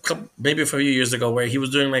promo maybe a few years ago where he was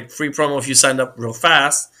doing like free promo if you signed up real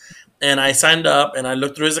fast. And I signed up and I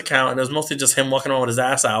looked through his account and it was mostly just him walking around with his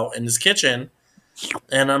ass out in his kitchen.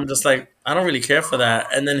 And I'm just like, I don't really care for that.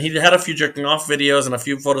 And then he had a few jerking off videos and a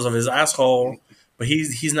few photos of his asshole, but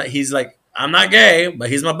he's like, I'm not gay, but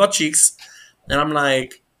he's my butt cheeks. And I'm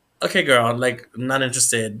like, okay, girl, like I'm not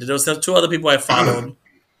interested. There was two other people I followed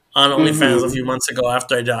on OnlyFans a few months ago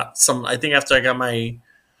after I think after I got my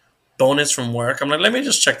bonus from work. I'm like, let me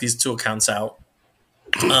just check these two accounts out.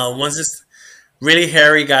 One's this really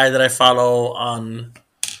hairy guy that I follow on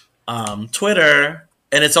Twitter,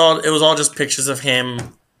 and it was all just pictures of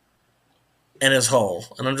him and his hole.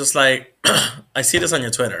 And I'm just like, I see this on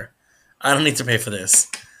your Twitter. I don't need to pay for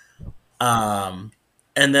this. And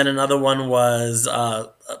then another one was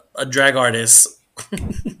a drag artist.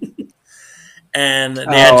 And they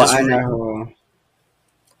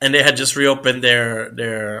had just reopened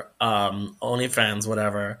their OnlyFans,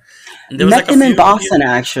 whatever. And there was Met them in Boston,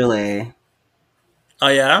 actually. Oh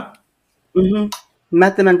yeah.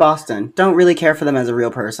 Met them in Boston. Don't really care for them as a real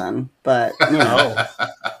person, but you know,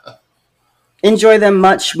 enjoy them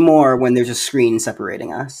much more when there's a screen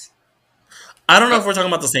separating us. I don't know if we're talking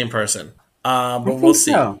about the same person, but we'll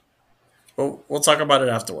see. So. We'll talk about it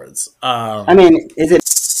afterwards. I mean, is it?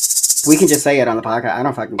 We can just say it on the podcast. I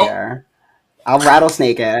don't fucking care. I'll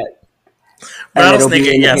rattlesnake it. Rattlesnake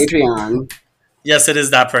it, yes. Patreon. Yes, it is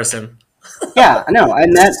that person. Yeah, no, I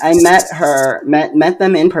met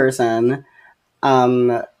them in person,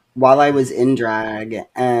 while I was in drag,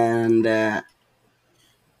 and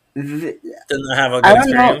didn't have a good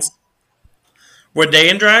experience. Were they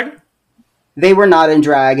in drag? They were not in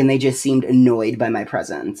drag, and they just seemed annoyed by my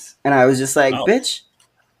presence, and I was just like,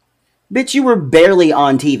 bitch, you were barely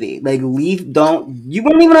on TV. Like, you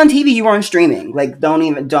weren't even on TV. You were on streaming. Like, don't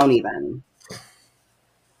even.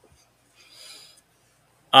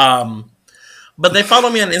 But they follow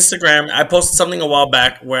me on Instagram. I posted something a while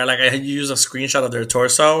back where like I had used a screenshot of their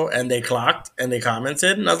torso and they clocked and they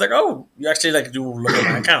commented and I was like, oh, you actually like do look at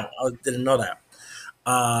my account. I didn't know that.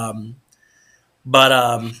 But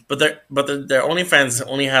their OnlyFans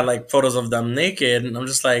only had like photos of them naked, and I'm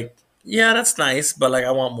just like, yeah, that's nice, but like I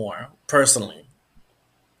want more personally.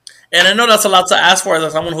 And I know that's a lot to ask for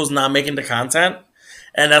as someone who's not making the content,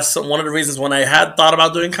 and that's one of the reasons when I had thought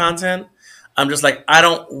about doing content, I'm just like, I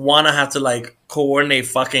don't want to have to like coordinate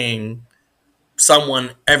fucking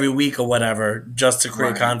someone every week or whatever just to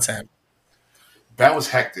create content. That was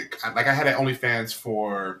hectic. Like I had an OnlyFans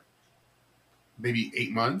for maybe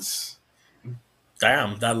 8 months.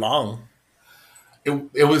 Damn, that long.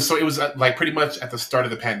 It was like pretty much at the start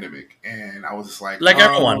of the pandemic, and I was just like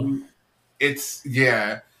everyone. It's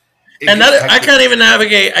yeah. And that, I can't even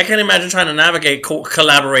navigate. I can't imagine trying to navigate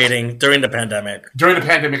collaborating during the pandemic. During the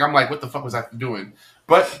pandemic, I'm like, what the fuck was I doing?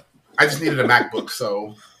 But I just needed a MacBook,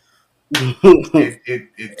 so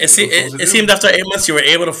it seemed after 8 months you were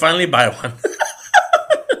able to finally buy one.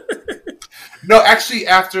 No, actually,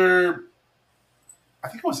 after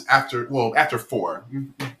 4.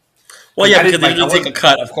 Well, yeah, because they didn't take a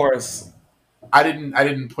cut, of course. I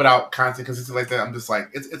didn't put out content because it's like that. I'm just like,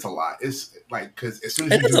 it's a lot. It's like, because as soon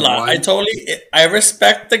as it's a lot. I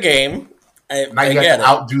respect the game. I get to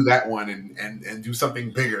outdo that one and do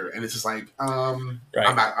something bigger, and it's just like, I'm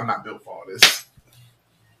not built for all this.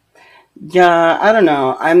 Yeah, I don't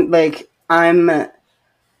know. I'm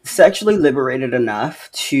sexually liberated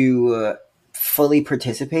enough to fully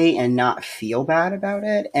participate and not feel bad about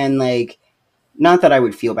it, and like, not that I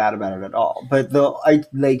would feel bad about it at all, but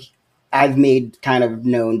I've made kind of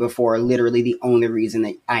known before, literally the only reason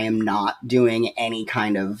that I am not doing any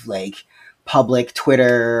kind of like public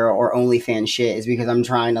Twitter or OnlyFans shit is because I'm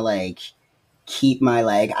trying to like keep my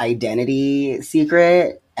like identity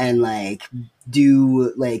secret and like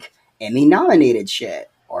do like Emmy nominated shit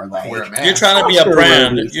or like you're trying to be a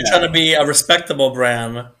brand. You're trying to be a respectable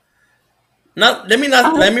brand. Let me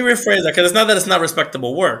rephrase that, because it's not that it's not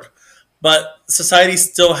respectable work, but society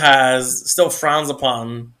still frowns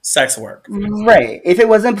upon sex work. Right. If it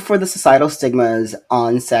wasn't for the societal stigmas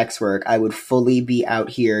on sex work, I would fully be out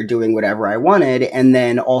here doing whatever I wanted. And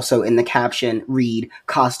then also in the caption, read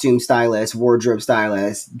costume stylist, wardrobe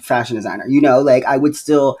stylist, fashion designer. You know, like I would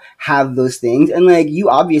still have those things. And like you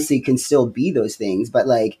obviously can still be those things, but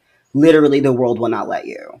like literally the world will not let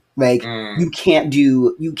you. Like you cannot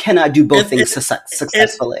do both It, things it, it,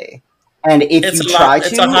 successfully. And if it's you a lot. try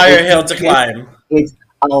It's a to, higher if hill you to can, climb. it's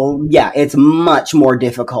oh yeah, it's much more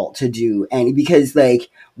difficult to do. And because like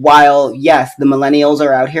while yes, the millennials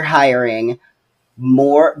are out here hiring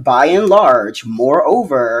more by and large,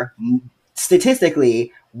 moreover,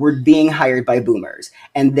 statistically, we're being hired by boomers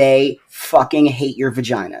and they fucking hate your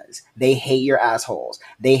vaginas. They hate your assholes.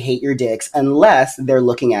 They hate your dicks unless they're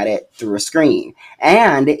looking at it through a screen.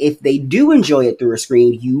 And if they do enjoy it through a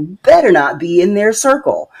screen, you better not be in their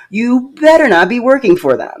circle. You better not be working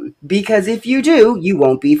for them because if you do, you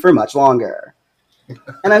won't be for much longer.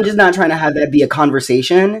 And I'm just not trying to have that be a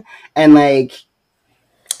conversation and like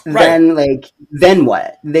Right. then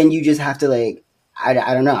what? Then you just have to like I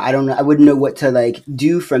don't know. I don't know. I wouldn't know what to like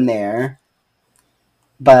do from there.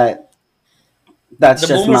 But that's The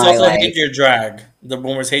just boomers my also hate like your drag. The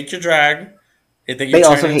boomers hate your drag. They think you're they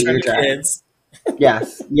also turning hate into your drag. kids.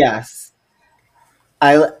 Yes, yes.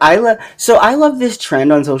 I love this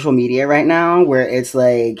trend on social media right now where it's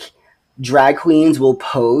like drag queens will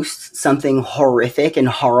post something horrific and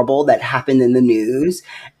horrible that happened in the news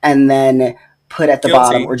and then put at the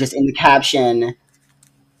bottom or Guilty. just in the caption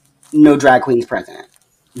no drag queens present.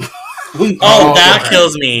 Oh, Oh, that okay.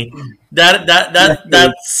 kills me. Like,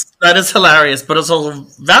 That is hilarious, but it's also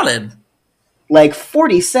valid. like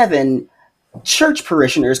 47 church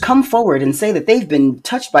parishioners come forward and say that they've been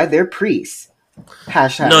touched by their priests. No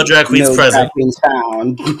Hashtag drag queens no drag present. queens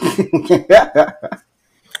found.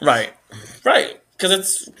 Right. Right.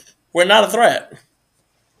 Because we're not a threat.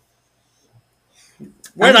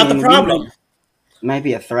 We're I not the mean, we problem. might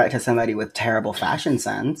be a threat to somebody with terrible fashion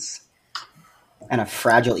sense and a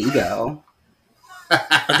fragile ego.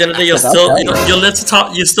 At the end of the day, Because I'll tell you, you'll live to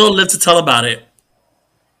talk. You still live to tell about it.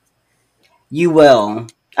 you will.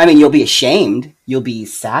 I mean, you'll be ashamed. You'll be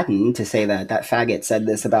saddened to say that that faggot said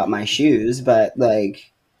this about my shoes, but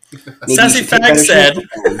like, maybe you Sassy should take Fag better shoes said. with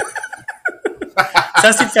them.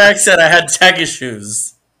 Sassy Fag said I had tacky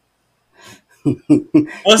shoes.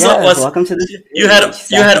 What's up? Yes, welcome to the stage, You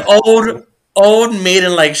sassy had Fag. old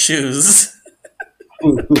maiden like shoes.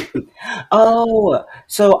 Oh,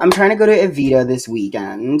 so I'm trying to go to Evita this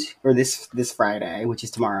weekend or this Friday, which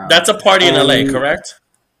is tomorrow. That's a party in LA, And correct?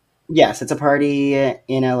 yes, it's a party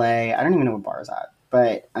in LA. I don't even know what bar is at,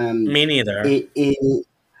 but Me neither. it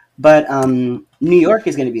but New York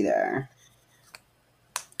is going to be there.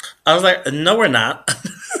 I was like, no, we're not.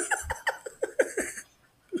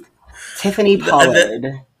 Tiffany Pollard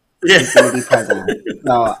Yeah. is going to be present,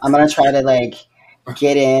 so I'm gonna try to like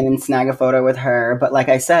get in and snag a photo with her. But like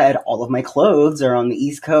I said, all of my clothes are on the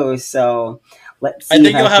East Coast, so let's I see if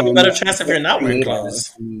think I you'll have a can better chance if you're get not wearing creative.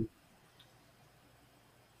 clothes.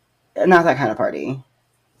 Not that kind of party.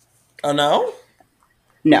 Oh no?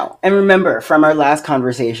 No. And remember, from our last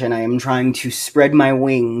conversation, I am trying to spread my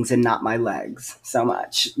wings and not my legs so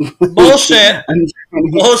much. Bullshit. I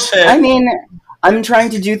Bullshit. mean, I'm trying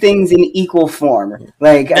to do things in equal form.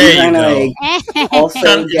 Like, I'm There you trying to, go. like, also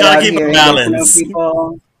You're get trying out to keep here a and get to know balance.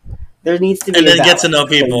 people. There needs to And be a then get to know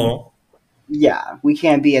balance. people. Yeah, we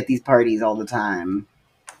can't be at these parties all the time.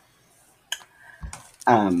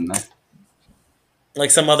 Um,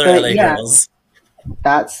 Like some other but LA yeah, girls.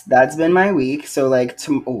 that's been my week. So like,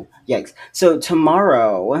 oh yikes! So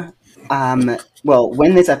tomorrow, well,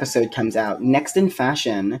 when this episode comes out, Next in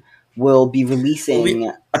Fashion will be releasing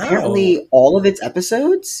Oh. apparently all of its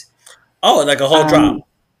episodes. Oh, like a whole drop.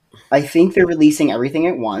 I think they're releasing everything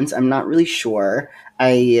at once. I'm not really sure.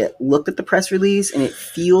 I looked at the press release and it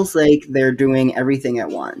feels like they're doing everything at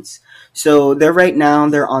once. So they're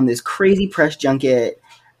on this crazy press junket.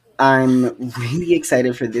 I'm really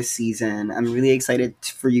excited for this season. I'm really excited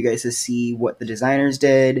for you guys to see what the designers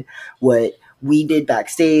did, what we did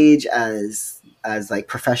backstage as like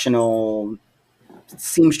professional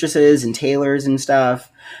seamstresses and tailors and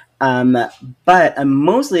stuff. Um, but I'm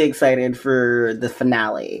mostly excited for the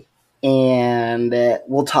finale. And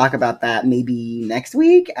we'll talk about that maybe next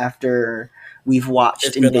week after we've watched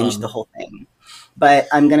It's and been binged the whole thing. But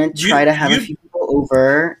I'm gonna try to have a you few people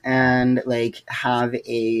over and like have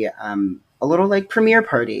a little like premiere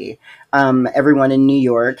party. Everyone in New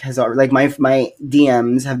York has already like my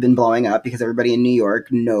DMs have been blowing up because everybody in New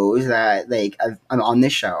York knows that like I'm on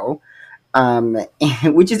this show,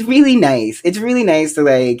 which is really nice. It's really nice to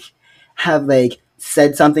like have like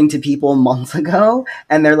said something to people months ago,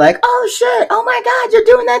 and they're like, "Oh shit! Oh my god, you're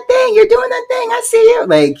doing that thing! You're doing that thing! I see you!"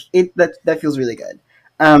 Like that feels really good.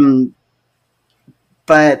 Um,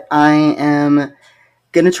 but I am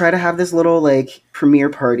gonna try to have this little like premiere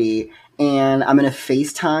party, and I'm gonna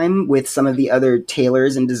FaceTime with some of the other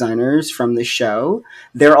tailors and designers from the show.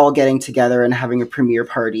 They're all getting together and having a premiere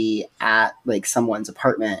party at like someone's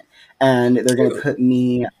apartment, and they're gonna put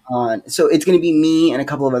me on. So it's gonna be me and a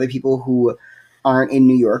couple of other people who aren't in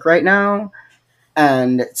New York right now,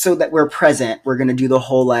 and so that we're present, we're gonna do the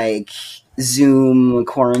whole like Zoom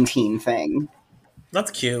quarantine thing.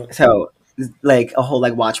 That's cute. So like a whole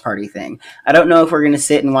like watch party thing. I don't know if we're gonna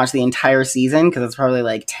sit and watch the entire season because it's probably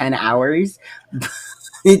like 10 hours.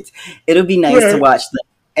 it, it'll be nice to watch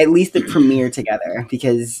at least the premiere together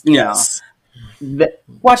because Yes.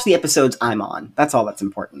 watch the episodes I'm on. That's all that's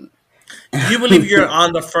important. Do you believe you're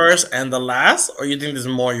on the first and the last, or you think there's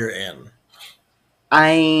more you're in?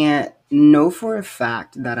 I know for a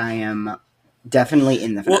fact that I am definitely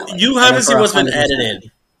in the finale. Well, you I know haven't for seen what's been 100%.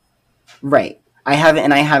 edited. Right. I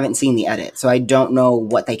haven't seen the edit, so I don't know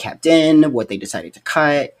what they kept in, what they decided to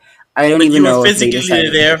cut. I don't But even you were know if they physically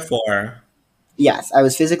decided. there for. Yes, I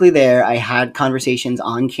was physically there. I had conversations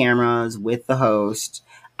on cameras with the host.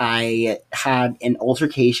 I had an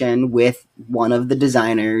altercation with one of the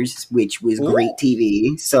designers, which was great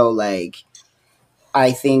TV. So like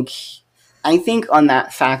I think on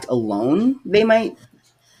that fact alone, they might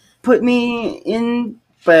put me in,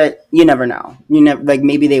 but you never know. You never like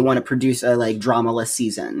maybe they want to produce a like dramaless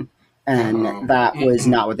season, and that was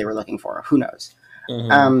not what they were looking for. Who knows?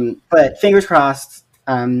 But fingers crossed.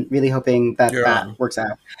 Really hoping that You're that on. works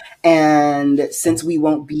out. And since we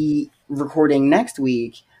won't be recording next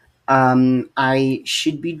week, I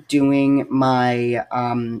should be doing my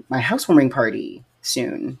my housewarming party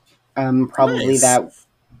soon. Probably Nice.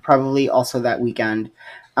 probably also that weekend.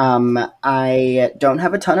 I don't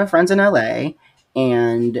have a ton of friends in LA,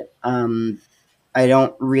 and I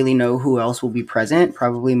don't really know who else will be present.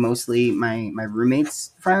 Probably mostly my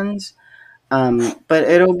roommates' friends. But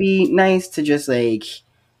it'll be nice to just like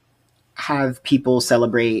have people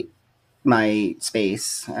celebrate my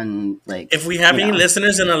space and like If we have any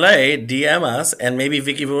listeners in LA, DM us, and maybe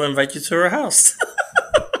Vicky will invite you to her house.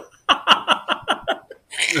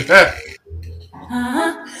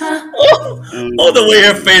 Oh, the way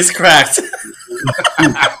her face cracked.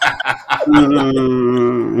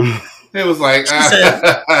 It was like She said,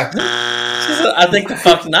 I think the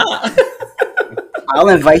fuck not. I'll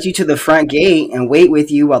invite you to the front gate and wait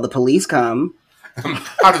with you while the police come.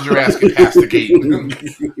 How did your ass get past the gate?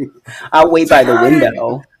 I'll wait by the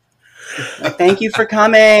window. Thank you for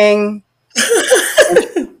coming.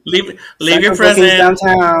 leave Central your Bookings present.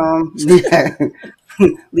 downtown.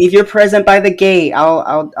 Leave your present by the gate.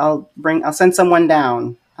 I'll send someone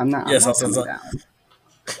down. I'm not. Yes, I'm I'll send down.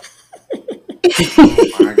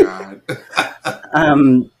 Oh my god.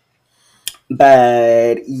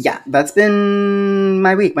 But yeah, that's been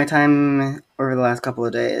my week, my time over the last couple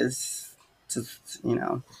of days. Just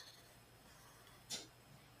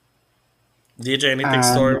DJ, anything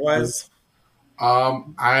story wise?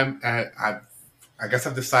 I guess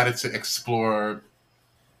I've decided to explore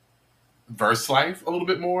verse life a little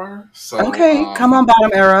bit more. So okay, come on,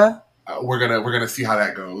 bottom era. We're gonna see how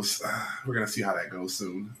that goes. We're gonna see how that goes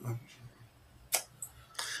soon.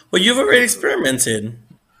 Well, you've already experimented.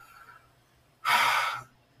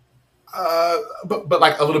 But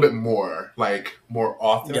like a little bit more, like more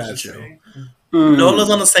often. Gotcha. Lola's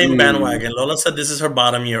on the same bandwagon. Lola said this is her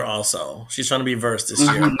bottom year also. She's trying to be versed this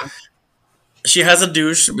year. She has a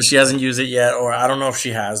douche, but she hasn't used it yet, or I don't know if she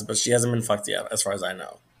has, but she hasn't been fucked yet, as far as I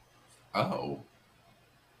know. Oh.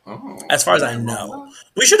 As far as I know.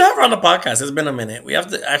 We should have her on the podcast. It's been a minute. We have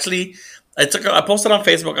to actually I posted on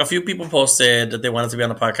Facebook. A few people posted that they wanted to be on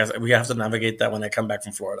the podcast. We have to navigate that when I come back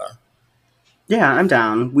from Florida. Yeah, I'm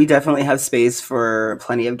down. We definitely have space for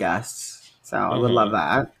plenty of guests. So I would love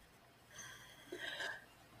that.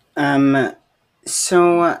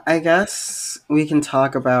 So I guess we can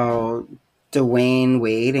talk about Dwayne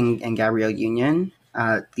Wade and Gabrielle Union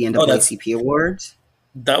at the NAACP Awards.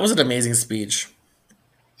 That was an amazing speech.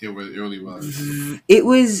 It really was. It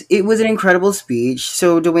was an incredible speech.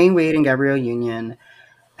 So Dwayne Wade and Gabrielle Union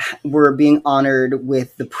were being honored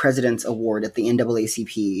with the President's Award at the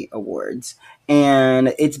NAACP Awards.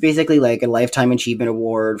 And it's basically like a lifetime achievement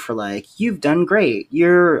award for like, you've done great.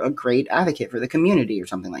 You're a great advocate for the community or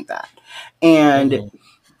something like that. And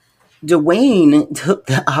Dwayne took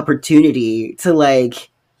the opportunity to like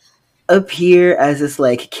appear as this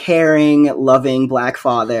like caring, loving black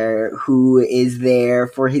father who is there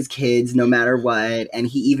for his kids no matter what, and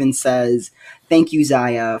he even says, "Thank you,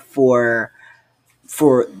 Zaya, for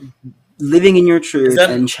living in your Is truth that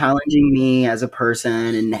and challenging me as a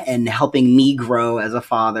person and helping me grow as a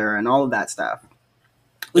father and all of that stuff,"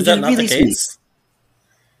 is which that is not the really sweet. case?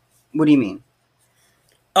 What do you mean?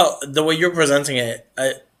 Oh, the way you're presenting it,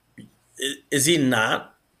 is he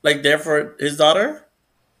not like there for his daughter?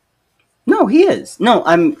 No, he is. No,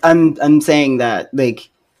 I'm saying that like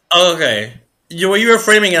Oh, okay. The way you were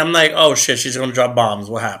framing it, I'm like, oh shit, she's gonna drop bombs.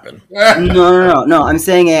 What happened? no. I'm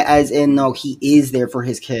saying it as in no, he is there for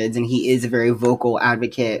his kids, and he is a very vocal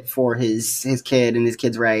advocate for his kid and his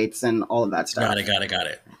kid's rights and all of that Got stuff. it. Got it. Got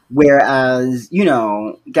it. Whereas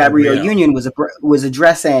Gabrielle Gabrielle. Union was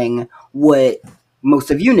addressing what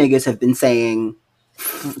most of you niggas have been saying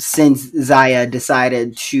since Zaya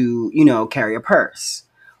decided to carry a purse,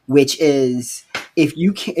 which is if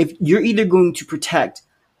you're either going to protect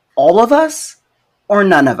all of us or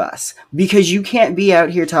none of us, because you can't be out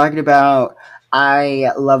here talking about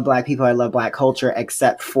I love black people, I love black culture,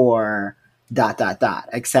 except for dot dot dot,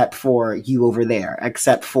 except for you over there,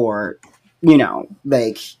 except for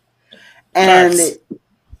like. And Facts.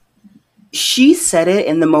 she said it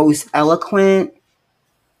in the most eloquent,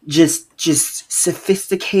 just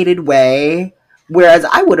sophisticated way. Whereas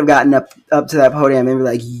I would have gotten up to that podium and be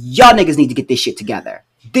like, "Y'all niggas need to get this shit together.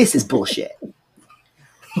 This is bullshit."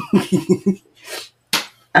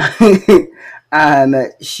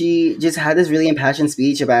 She just had this really impassioned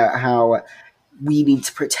speech about how we need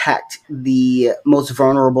to protect the most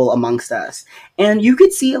vulnerable amongst us. And you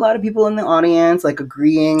could see a lot of people in the audience like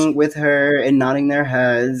agreeing with her and nodding their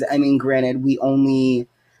heads. I mean, granted, we only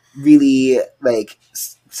really like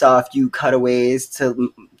saw a few cutaways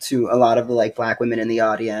to a lot of the like black women in the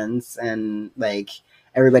audience, and like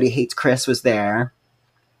everybody hates Chris was there.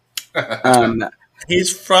 Um,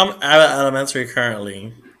 He's from Abbott Elementary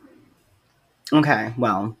currently. okay,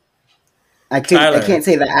 well, I Tyler. can't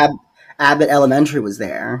say that Abbott Elementary was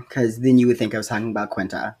there because then you would think I was talking about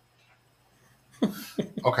Quinta.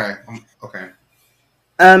 Okay. Okay.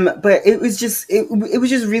 But it was just it was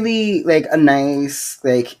just really like a nice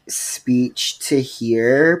like speech to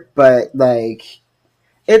hear, but like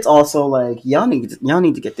it's also like y'all need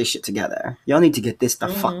to get this shit together. Y'all need to get this the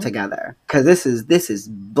fuck Mm-hmm. together because this is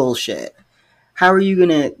bullshit. How are you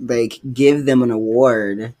gonna like give them an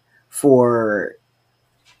award for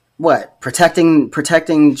what protecting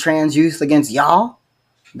trans youth against y'all?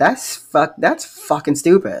 That's fucking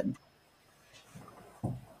stupid.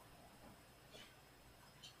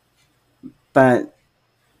 But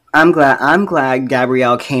I'm glad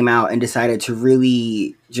Gabrielle came out and decided to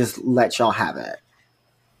really just let y'all have it.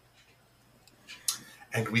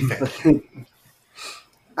 And we thank you.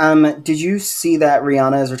 Did you see that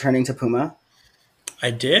Rihanna is returning to Puma I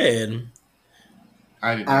did.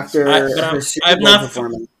 I did not see after But her Super I've Bowl not.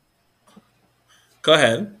 performance? Go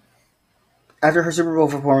ahead. After her Super Bowl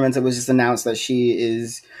performance, it was just announced that she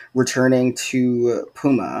is returning to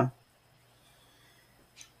Puma.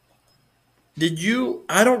 Did you?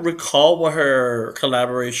 I don't recall what her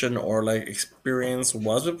collaboration or like experience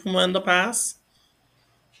was with Puma in the past,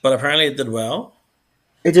 but apparently it did well.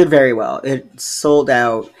 It did very well. It sold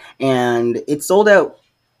out, and it sold out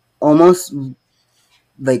almost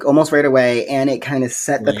almost right away, and it kind of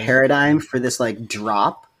set the Really? paradigm for this like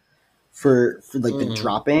drop for like the Mm-hmm.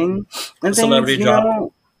 dropping The and things. celebrity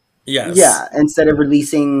drop. Yes. Yeah, instead of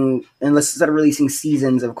releasing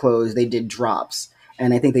seasons of clothes, they did drops,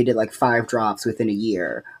 and I think they did like 5 drops within a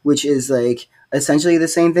year, which is like essentially the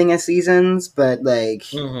same thing as seasons, but like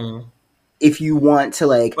Mm-hmm. if you want to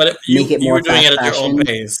like But make it you more were doing it fast at your own fashion,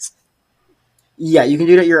 pace. yeah, you can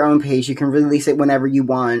do it at your own pace. You can release it whenever you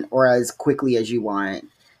want or as quickly as you want.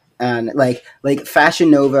 And like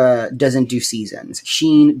Fashion Nova doesn't do seasons.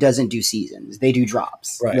 Sheen doesn't do seasons. They do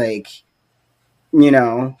drops. Right. Like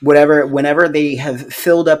whatever whenever they have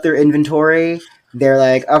filled up their inventory, they're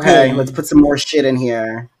like, okay, let's Boom. put some more shit in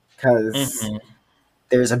here because Mm-hmm.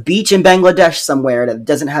 there's a beach in Bangladesh somewhere that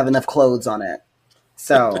doesn't have enough clothes on it.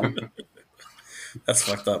 So That's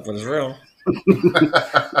fucked up, but it's real.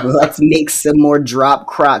 let's make some more drop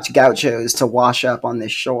crotch gauchos to wash up on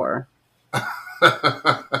this shore.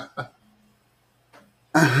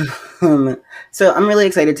 So I'm really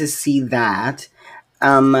excited to see that.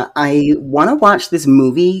 I want to watch this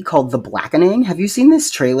movie called The Blackening. Have you seen this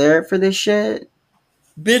trailer for this shit?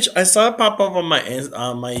 Bitch, I saw it pop up on my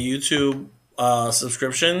YouTube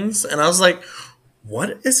subscriptions, and I was like,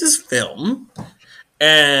 "What is this film?"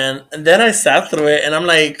 And then I sat through it, and I'm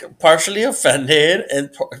like partially offended and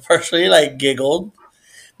partially like giggled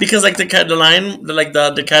because like the line, like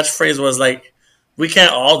the catchphrase was like, "We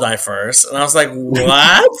can't all die first," and I was like,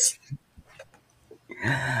 "What?"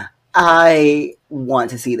 I want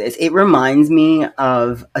to see this. It reminds me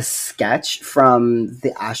of a sketch from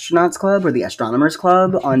the Astronauts Club or the Astronomers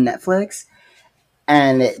Club on Netflix,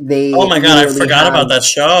 and Oh my god, I forgot about that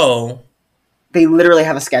show. they literally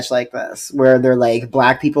have a sketch like this where they're like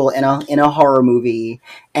black people in a horror movie,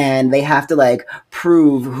 and they have to like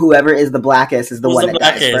prove whoever is the blackest is the Who's one the that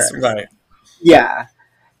dies blackest? first. Right. Yeah,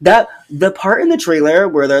 that the part in the trailer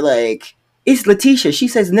where they're like, "It's Letitia. She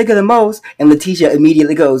says nigga the most," and Letitia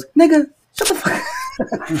immediately goes, "Nigga, shut the fuck."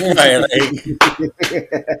 Right,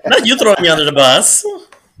 like, not you throwing me under the bus.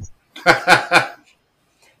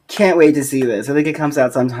 Can't wait to see this. I think it comes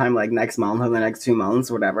out sometime like next month or the next 2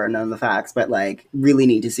 months, whatever. None of the facts, but like really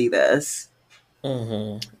need to see this.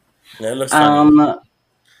 Mm-hmm. Yeah, it looks funny.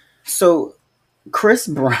 So Chris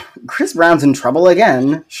Brown's in trouble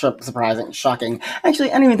again. Surprising, shocking.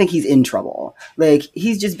 Actually, I don't even think he's in trouble. Like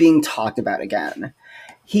he's just being talked about again.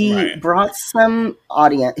 He Right. brought some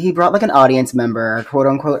audience. He brought like an audience member, quote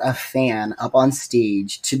unquote, a fan, up on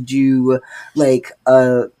stage to do like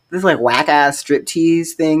this like whack ass striptease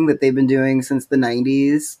thing that they've been doing since the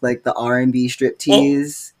 '90s, like the R&B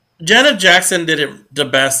striptease. Well, Janet Jackson did it the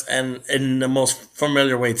best and in the most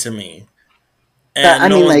familiar way to me. That And I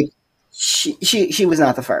no mean, one's like she was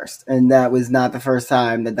not the first, and that was not the first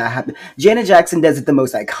time that happened. Janet Jackson does it the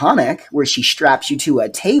most iconic, where she straps you to a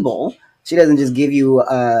table. She doesn't just give you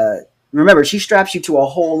remember, she straps you to a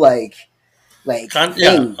whole like yeah,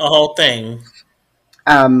 thing. a whole thing.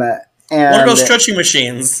 Um, One of those and stretching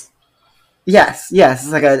machines. yes, it's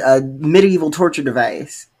like a medieval torture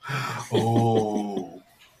device. Oh.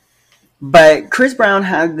 But Chris Brown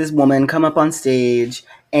had this woman come up on stage,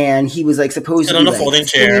 and he was like supposed Sit to on be a like folding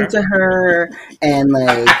singing chair. to her, and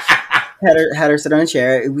like had her sit on a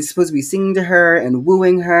chair. It was supposed to be singing to her and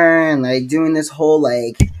wooing her, and like doing this whole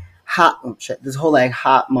like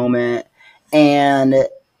hot moment. And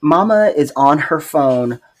Mama is on her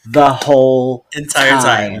phone the whole Entire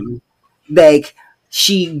time. time. Like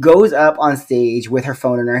she goes up on stage with her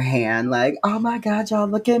phone in her hand, like, "Oh my god, y'all,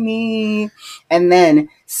 look at me!" And then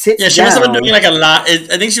sits Yeah, she must have been down. doing like a live.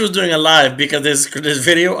 I think she was doing a live because there's this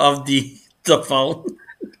video of the phone.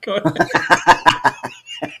 Go ahead.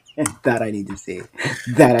 That I need to see.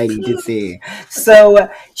 That I need to see. So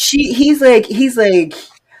he's like,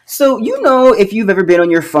 so you know if you've ever been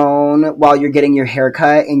on your phone while you're getting your hair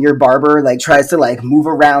cut and your barber like tries to like move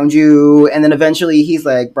around you, and then eventually he's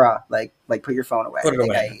like, "Bruh, like put your phone away. Put it Like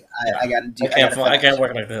away. I gotta do. I can't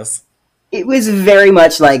work like this. It was very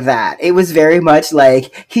much like that. It was very much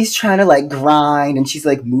like he's trying to like grind, and she's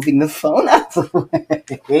like moving the phone out of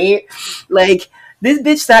the way. Like this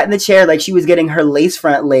bitch sat in the chair like she was getting her lace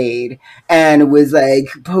front laid, and was like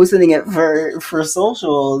posting it for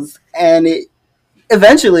socials. And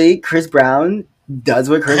eventually, Chris Brown does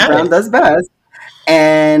what I Chris had Brown it. does best,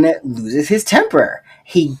 and loses his temper.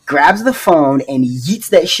 He grabs the phone and yeets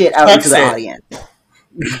that shit out into Chucks the it. audience.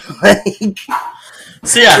 like,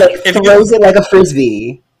 So yeah, like throws it like a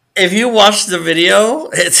frisbee. if you watch the video,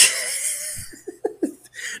 it's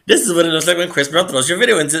this is what it looks like when Chris Brown throws your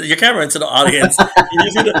camera into the audience.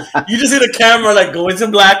 You just see the camera like go into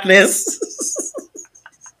blackness.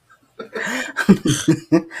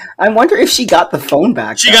 I wonder if she got the phone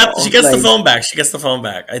back. She gets the phone back. She gets the phone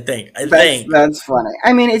back. I think. That's funny.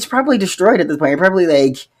 I mean, it's probably destroyed at this point. It probably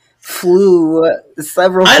like flew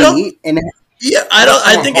several I don't. feet, and Yeah,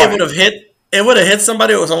 I think it would have hit. It would have hit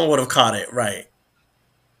somebody, or someone would have caught it. Right.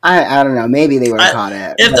 I don't know. Maybe they would have caught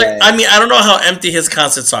it. It's like, I mean, I don't know how empty his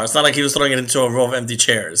concerts are. It's not like he was throwing it into a row of empty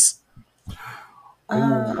chairs. I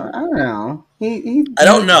don't know. I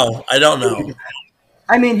don't know. I don't know.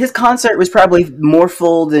 I mean, his concert was probably more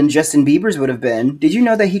full than Justin Bieber's would have been. Did you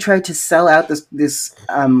know that he tried to sell out this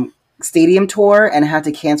stadium tour and had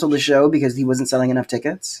to cancel the show because he wasn't selling enough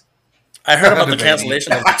tickets? I heard about the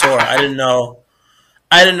cancellation of the tour. I didn't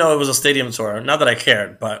know it was a stadium tour. Not that I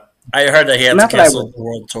cared, but I heard that he had to cancel the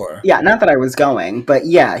world tour. Yeah, not that I was going, but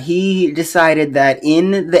yeah, he decided that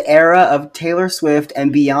in the era of Taylor Swift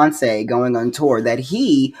and Beyonce going on tour, that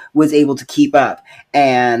he was able to keep up,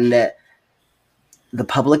 and the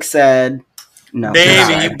public said, "No,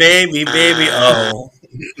 baby, oh,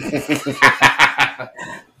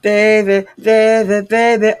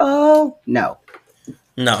 baby, oh no."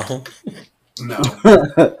 no.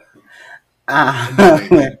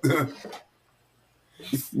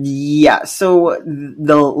 Yeah, so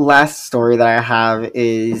the last story that I have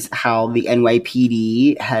is how the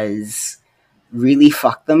NYPD has really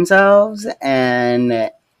fucked themselves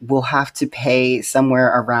and will have to pay somewhere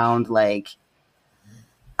around like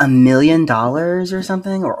 $1 million or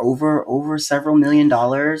something, or over several $1 million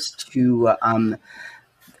to I'm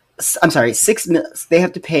sorry, they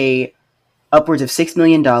have to pay upwards of $6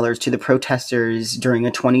 million to the protesters during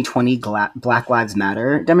a 2020 Black Lives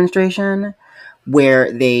Matter demonstration,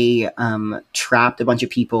 where they trapped a bunch of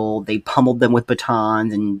people, they pummeled them with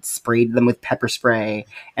batons and sprayed them with pepper spray,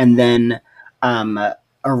 and then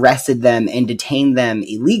arrested them and detained them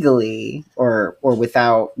illegally or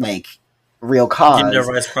without like real Deemed their cause.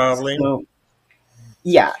 rights probably. So,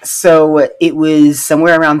 yeah, so it was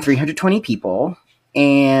somewhere around 320 people,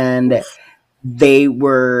 and they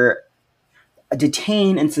were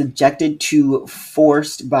detained and subjected to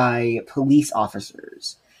forced by police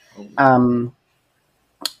officers.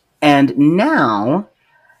 And now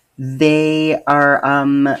they are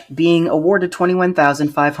being awarded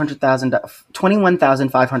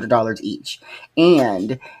 $21,500 each,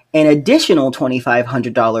 and an additional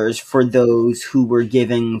 $2,500 for those who were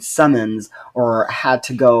giving summons or had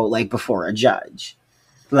to go like before a judge.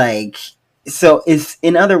 Like, so if,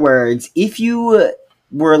 in other words, if you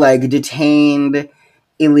were like detained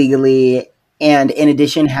illegally and in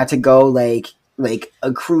addition had to go like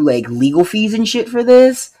accrue like legal fees and shit for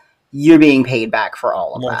this, you're being paid back for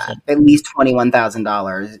all of that. At least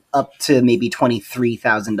 $21,000, up to maybe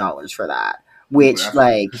 $23,000 for that. Which,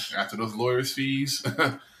 after those lawyers' fees,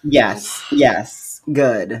 yes,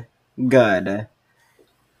 good.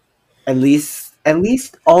 At least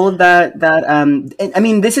all of that. I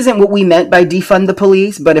mean, this isn't what we meant by defund the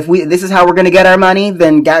police. But if this is how we're gonna get our money,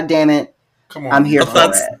 then goddamn it, come on, I'm here for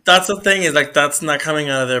it. That's the thing, is like that's not coming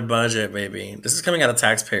out of their budget, baby. This is coming out of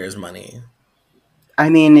taxpayers' money. I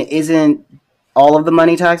mean, isn't all of the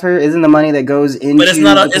money taxpayer? Isn't the money that goes into? But it's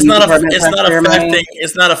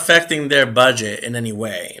not affecting their budget in any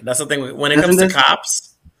way. That's the thing. When it comes to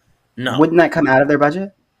cops, no. Wouldn't that come out of their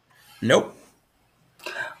budget? Nope.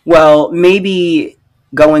 Well, maybe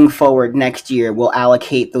going forward next year, we'll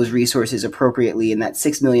allocate those resources appropriately, and that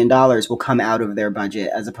 $6 million will come out of their budget,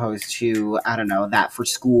 as opposed to, I don't know, that for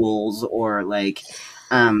schools or like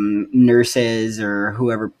nurses or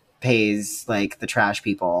whoever pays like the trash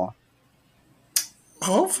people.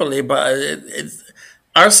 Hopefully, but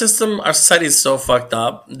our society is so fucked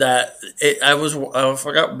up that I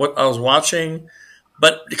forgot what I was watching,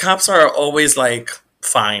 but the cops are always like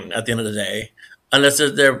fine at the end of the day, unless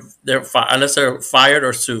unless they're fired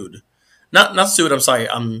or sued. Not sued. I'm sorry.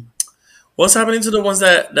 What's happening to the ones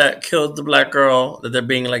that killed the black girl that they're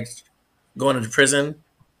being like going to prison?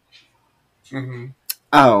 Mm-hmm.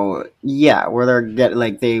 Oh yeah, where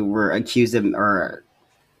they were accused of, or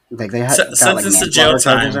like they had sentenced to jail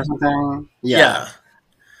time or something. Yeah.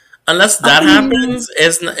 Unless that happens,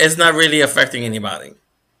 it's not really affecting anybody,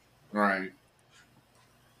 right?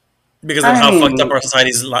 Because of how fucked up our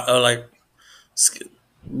society's like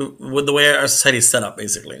with the way our society is set up,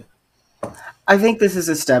 basically. I think this is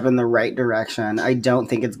a step in the right direction. I don't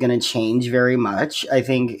think it's going to change very much. I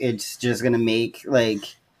think it's just going to make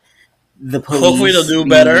like the police. Hopefully, they'll do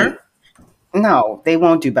better. No, they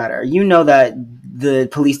won't do better. You know that the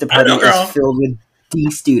police department is filled with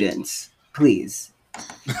D students. Please.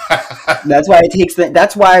 That's why it takes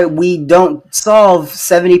that's why we don't solve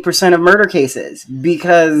 70% of murder cases,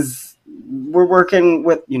 because we're working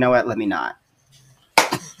with, you know what, let me not.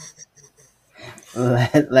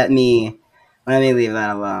 Let me leave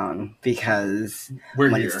that alone, because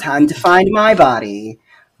it's time to find my body,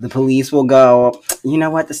 the police will go, you know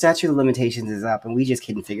what, the statute of limitations is up and we just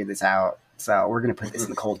couldn't figure this out, so we're going to put this in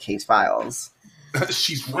the cold case files.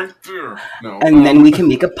 She's right there. No. And then we can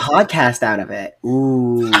make a podcast out of it.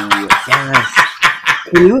 Ooh, yes.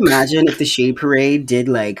 Can you imagine if the Shade Parade did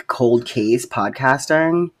like cold case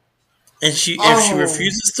podcasting? And if she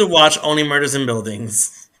refuses to watch Only Murders in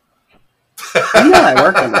Buildings. You know I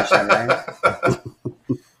work on that show, right?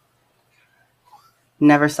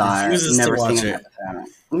 Never saw it. Never seen it.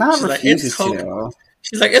 Not refuses to.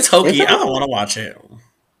 She's like, it's hokey. I don't want to watch it.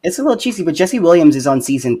 It's a little cheesy, but Jesse Williams is on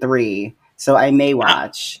season 3, so I may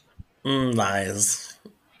watch. Lies.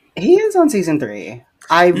 He is on season 3.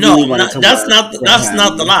 That's not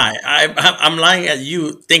the lie. I'm lying at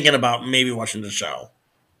you thinking about maybe watching the show.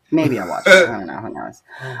 Maybe I'll watch it. I don't know. Who knows?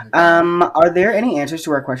 Are there any answers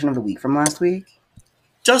to our question of the week from last week?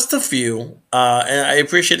 Just a few. And I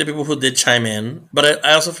appreciate the people who did chime in, but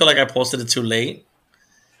I also feel like I posted it too late.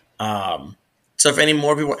 So if any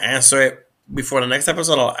more people answer it before the next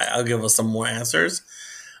episode, I'll give us some more answers.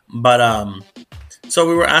 But so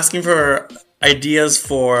we were asking for ideas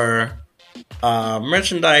for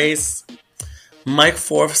merchandise. Mike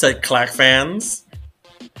Forth said Clack fans,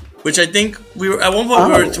 which I think at one point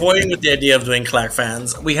we were toying with the idea of doing Clack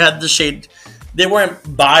fans. We had the Shade they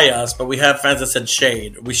weren't by us, but we have fans that said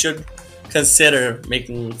Shade. We should consider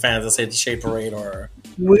making fans that say the Shade Parade or.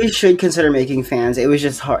 We should consider making fans. It was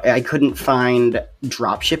just hard. I couldn't find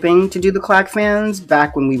drop shipping to do the Clack fans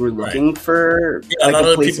back when we were looking for like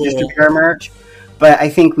a place to distribute our merch. But I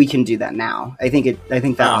think we can do that now. I think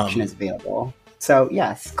that option is available. So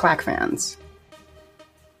yes, Clack fans.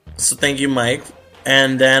 So thank you, Mike.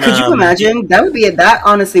 And then could you imagine that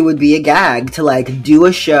honestly would be a gag to like do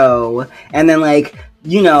a show and then like,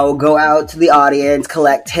 you know, go out to the audience,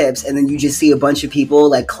 collect tips, and then you just see a bunch of people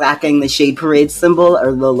like clacking the Shade Parade symbol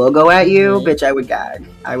or the logo at you. Mm-hmm. Bitch, I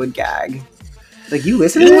would gag. Like, you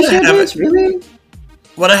listen to this shit, bitch? Really?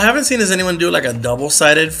 What I haven't seen is anyone do like a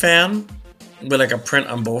double-sided fan with like a print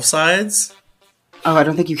on both sides. Oh, I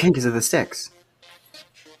don't think you can because of the sticks.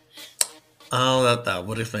 Oh, that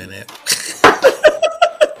would explain it.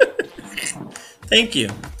 Thank you.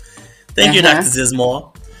 Thank you, Dr.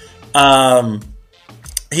 Zismore.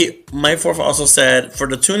 Mike Forth also said for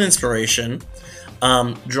the tune inspiration,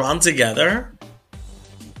 drawn together.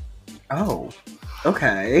 Oh,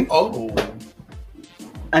 okay. Oh,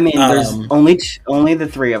 I mean, there's only the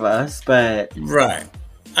three of us, but right.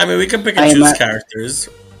 I mean, we can pick and choose characters,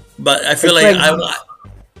 but I feel like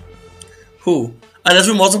who unless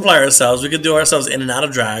we multiply ourselves, we could do ourselves in and out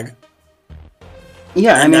of drag.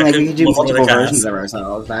 Yeah, I mean, like we could do multiple versions of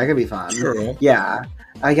ourselves. That could be fun. True. Yeah,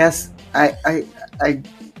 I guess I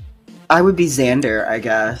would be Xander, I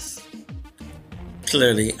guess.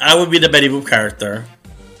 Clearly. I would be the Betty Boop character.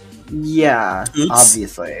 Yeah,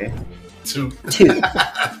 obviously. Toot.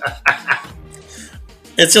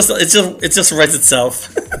 It just writes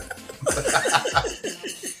itself.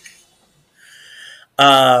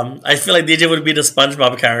 I feel like DJ would be the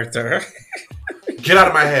SpongeBob character. Get out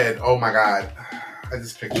of my head. Oh my god. I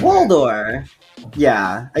just picked Waldor.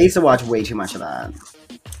 Yeah, I used to watch way too much of that.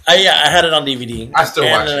 I had it on DVD. I still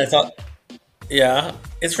watch it. I thought, yeah,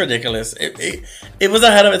 it's ridiculous. It was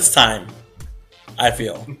ahead of its time, I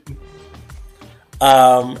feel.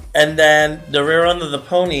 And then the rear end of the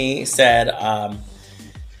pony said, I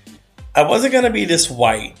wasn't going to be this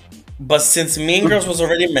white, but since Mean Girls was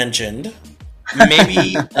already mentioned,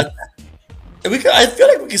 maybe I feel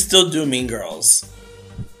like we could still do Mean Girls.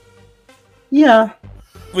 Yeah.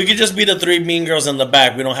 We could just be the three Mean Girls in the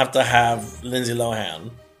back. We don't have to have Lindsay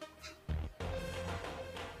Lohan.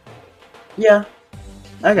 Yeah,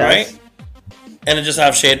 I guess. Right? And then just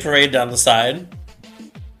have Shade Parade down the side.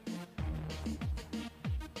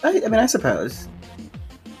 I mean, I suppose.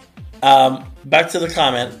 Back to the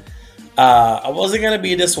comment. I wasn't going to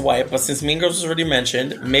be this white, but since Mean Girls was already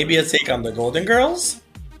mentioned, maybe a take on the Golden Girls.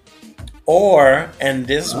 Or, and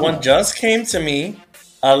this one just came to me,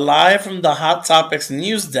 a live from the Hot Topics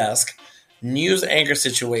news desk, news anchor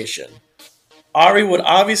situation. Ari would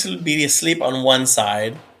obviously be asleep on one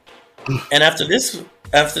side. And after this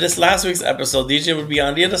last week's episode, DJ would be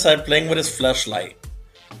on the other side playing with his fleshlight.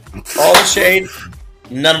 All the shade,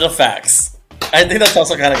 none of the facts. I think that's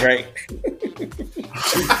also kind of great.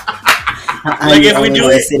 Like if we do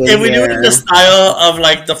it in the style of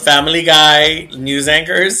like the Family Guy news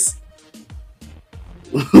anchors,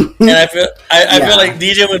 and I feel like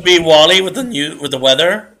DJ would be Wally with the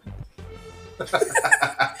weather.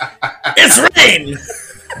 It's rain.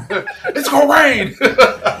 It's gonna rain.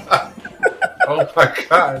 Oh my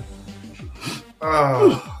god.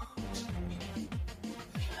 Oh.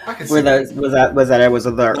 Was the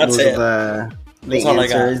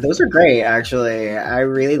answers? Those are great, actually. I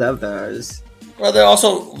really love those. Well, they're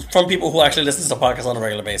also from people who actually listen to the podcast on a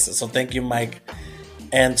regular basis. So thank you, Mike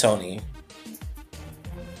and Tony.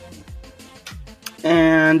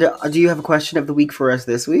 And do you have a question of the week for us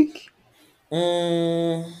this week?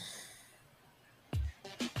 What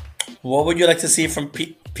would you like to see from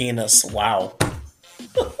Penis? Wow.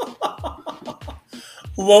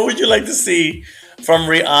 What would you like to see from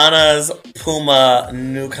Rihanna's Puma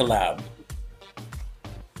new collab?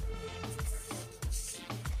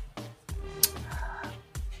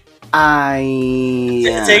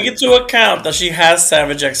 Take into account that she has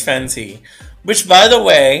Savage X Fenty, which, by the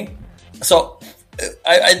way, so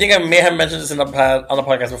I think I may have mentioned this on the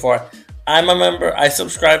podcast before. I'm a member. I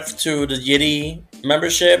subscribe to the Yiddy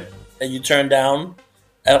membership that you turn down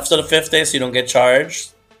after the 5th day, so you don't get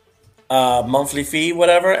charged monthly fee,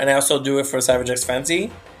 whatever. And I also do it for Savage X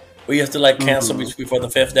Fenty, where you have to like cancel before the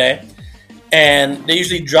 5th day. And they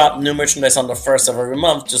usually drop new merchandise on the 1st of every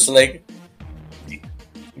month, just to like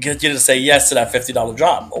get you to say yes to that $50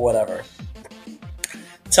 drop or whatever.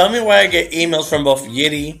 Tell me why I get emails from both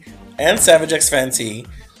Yiddy and Savage X Fenty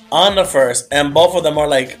on the 1st, and both of them are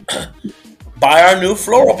like, buy our new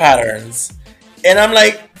floral patterns. And I'm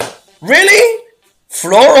like, really?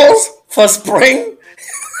 Florals for spring.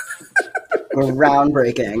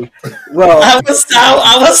 Groundbreaking. Well, I was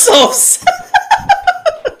so upset.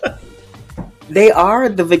 they are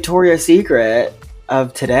the Victoria's Secret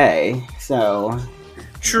of today, so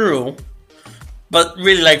True. But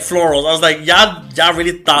really, like florals, I was like, y'all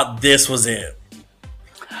really thought this was it.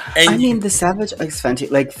 And I mean, the Savage X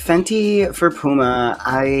Fenty, like Fenty for Puma,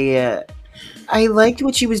 I liked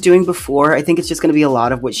what she was doing before. I think it's just going to be a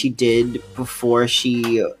lot of what she did before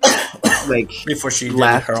she before she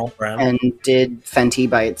left did her own brand. and did Fenty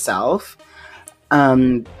by itself.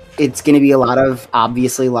 It's going to be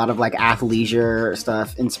obviously a lot of like athleisure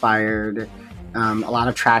stuff inspired, a lot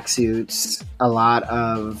of tracksuits, a lot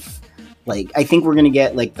of like, I think we're going to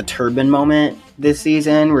get like the turban moment this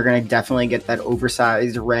season. We're going to definitely get that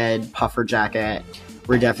oversized red puffer jacket.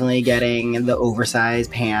 We're definitely getting the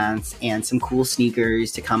oversized pants and some cool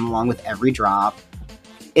sneakers to come along with every drop.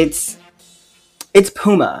 It's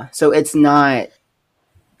Puma, so it's not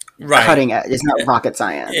cutting edge. It's not rocket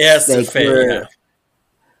science. Yes, like,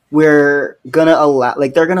 we're gonna allow,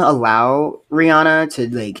 like, they're gonna allow Rihanna to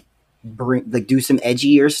like do some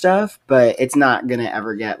edgier stuff, but it's not gonna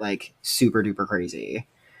ever get like super duper crazy.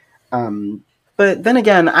 But then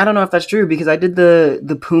again, I don't know if that's true because I did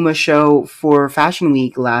the Puma show for Fashion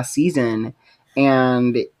Week last season,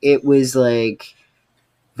 and it was like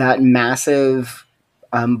that massive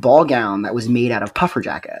ball gown that was made out of puffer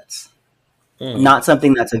jackets. Not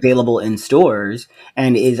something that's available in stores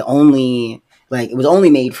and is only like, it was only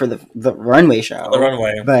made for the runway show. The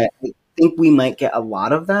runway. But I think we might get a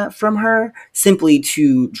lot of that from her simply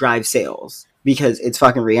to drive sales because it's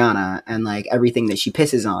fucking Rihanna and like everything that she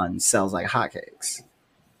pisses on sells like hotcakes.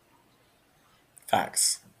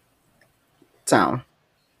 Facts. So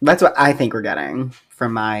that's what I think we're getting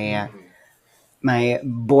from my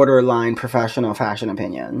borderline professional fashion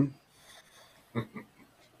opinion.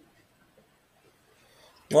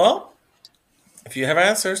 Well, if you have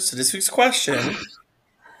answers to this week's question.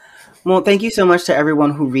 Well, thank you so much to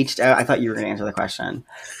everyone who reached out. I thought you were going to answer the question.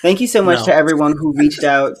 Thank you so much to everyone who reached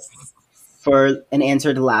out for an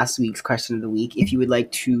answer to last week's question of the week. If you would like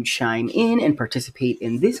to chime in and participate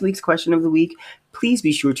in this week's question of the week, please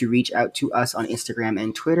be sure to reach out to us on Instagram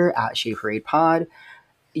and Twitter at Shea Parade Pod.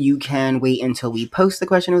 You can wait until we post the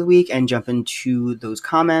question of the week and jump into those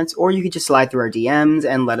comments, or you could just slide through our DMs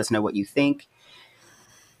and let us know what you think.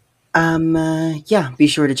 Be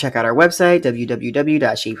sure to check out our website,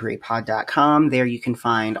 www.sheaparadepod.com. There you can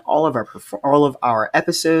find all of our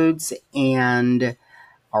episodes and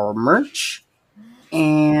our merch.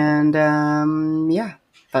 And,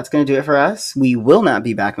 that's going to do it for us. We will not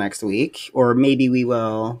be back next week, or maybe we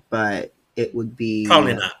will, but it would be...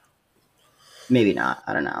 Probably not. Maybe not.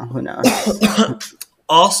 I don't know. Who knows?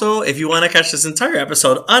 Also, if you want to catch this entire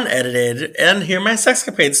episode unedited and hear my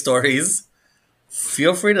sexcapade stories,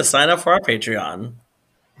 feel free to sign up for our Patreon.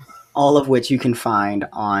 All of which you can find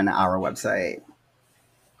on our website.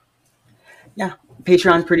 Yeah,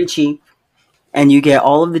 Patreon's pretty cheap. And you get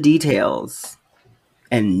all of the details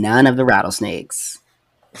and none of the rattlesnakes.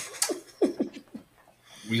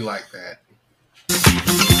 We like that.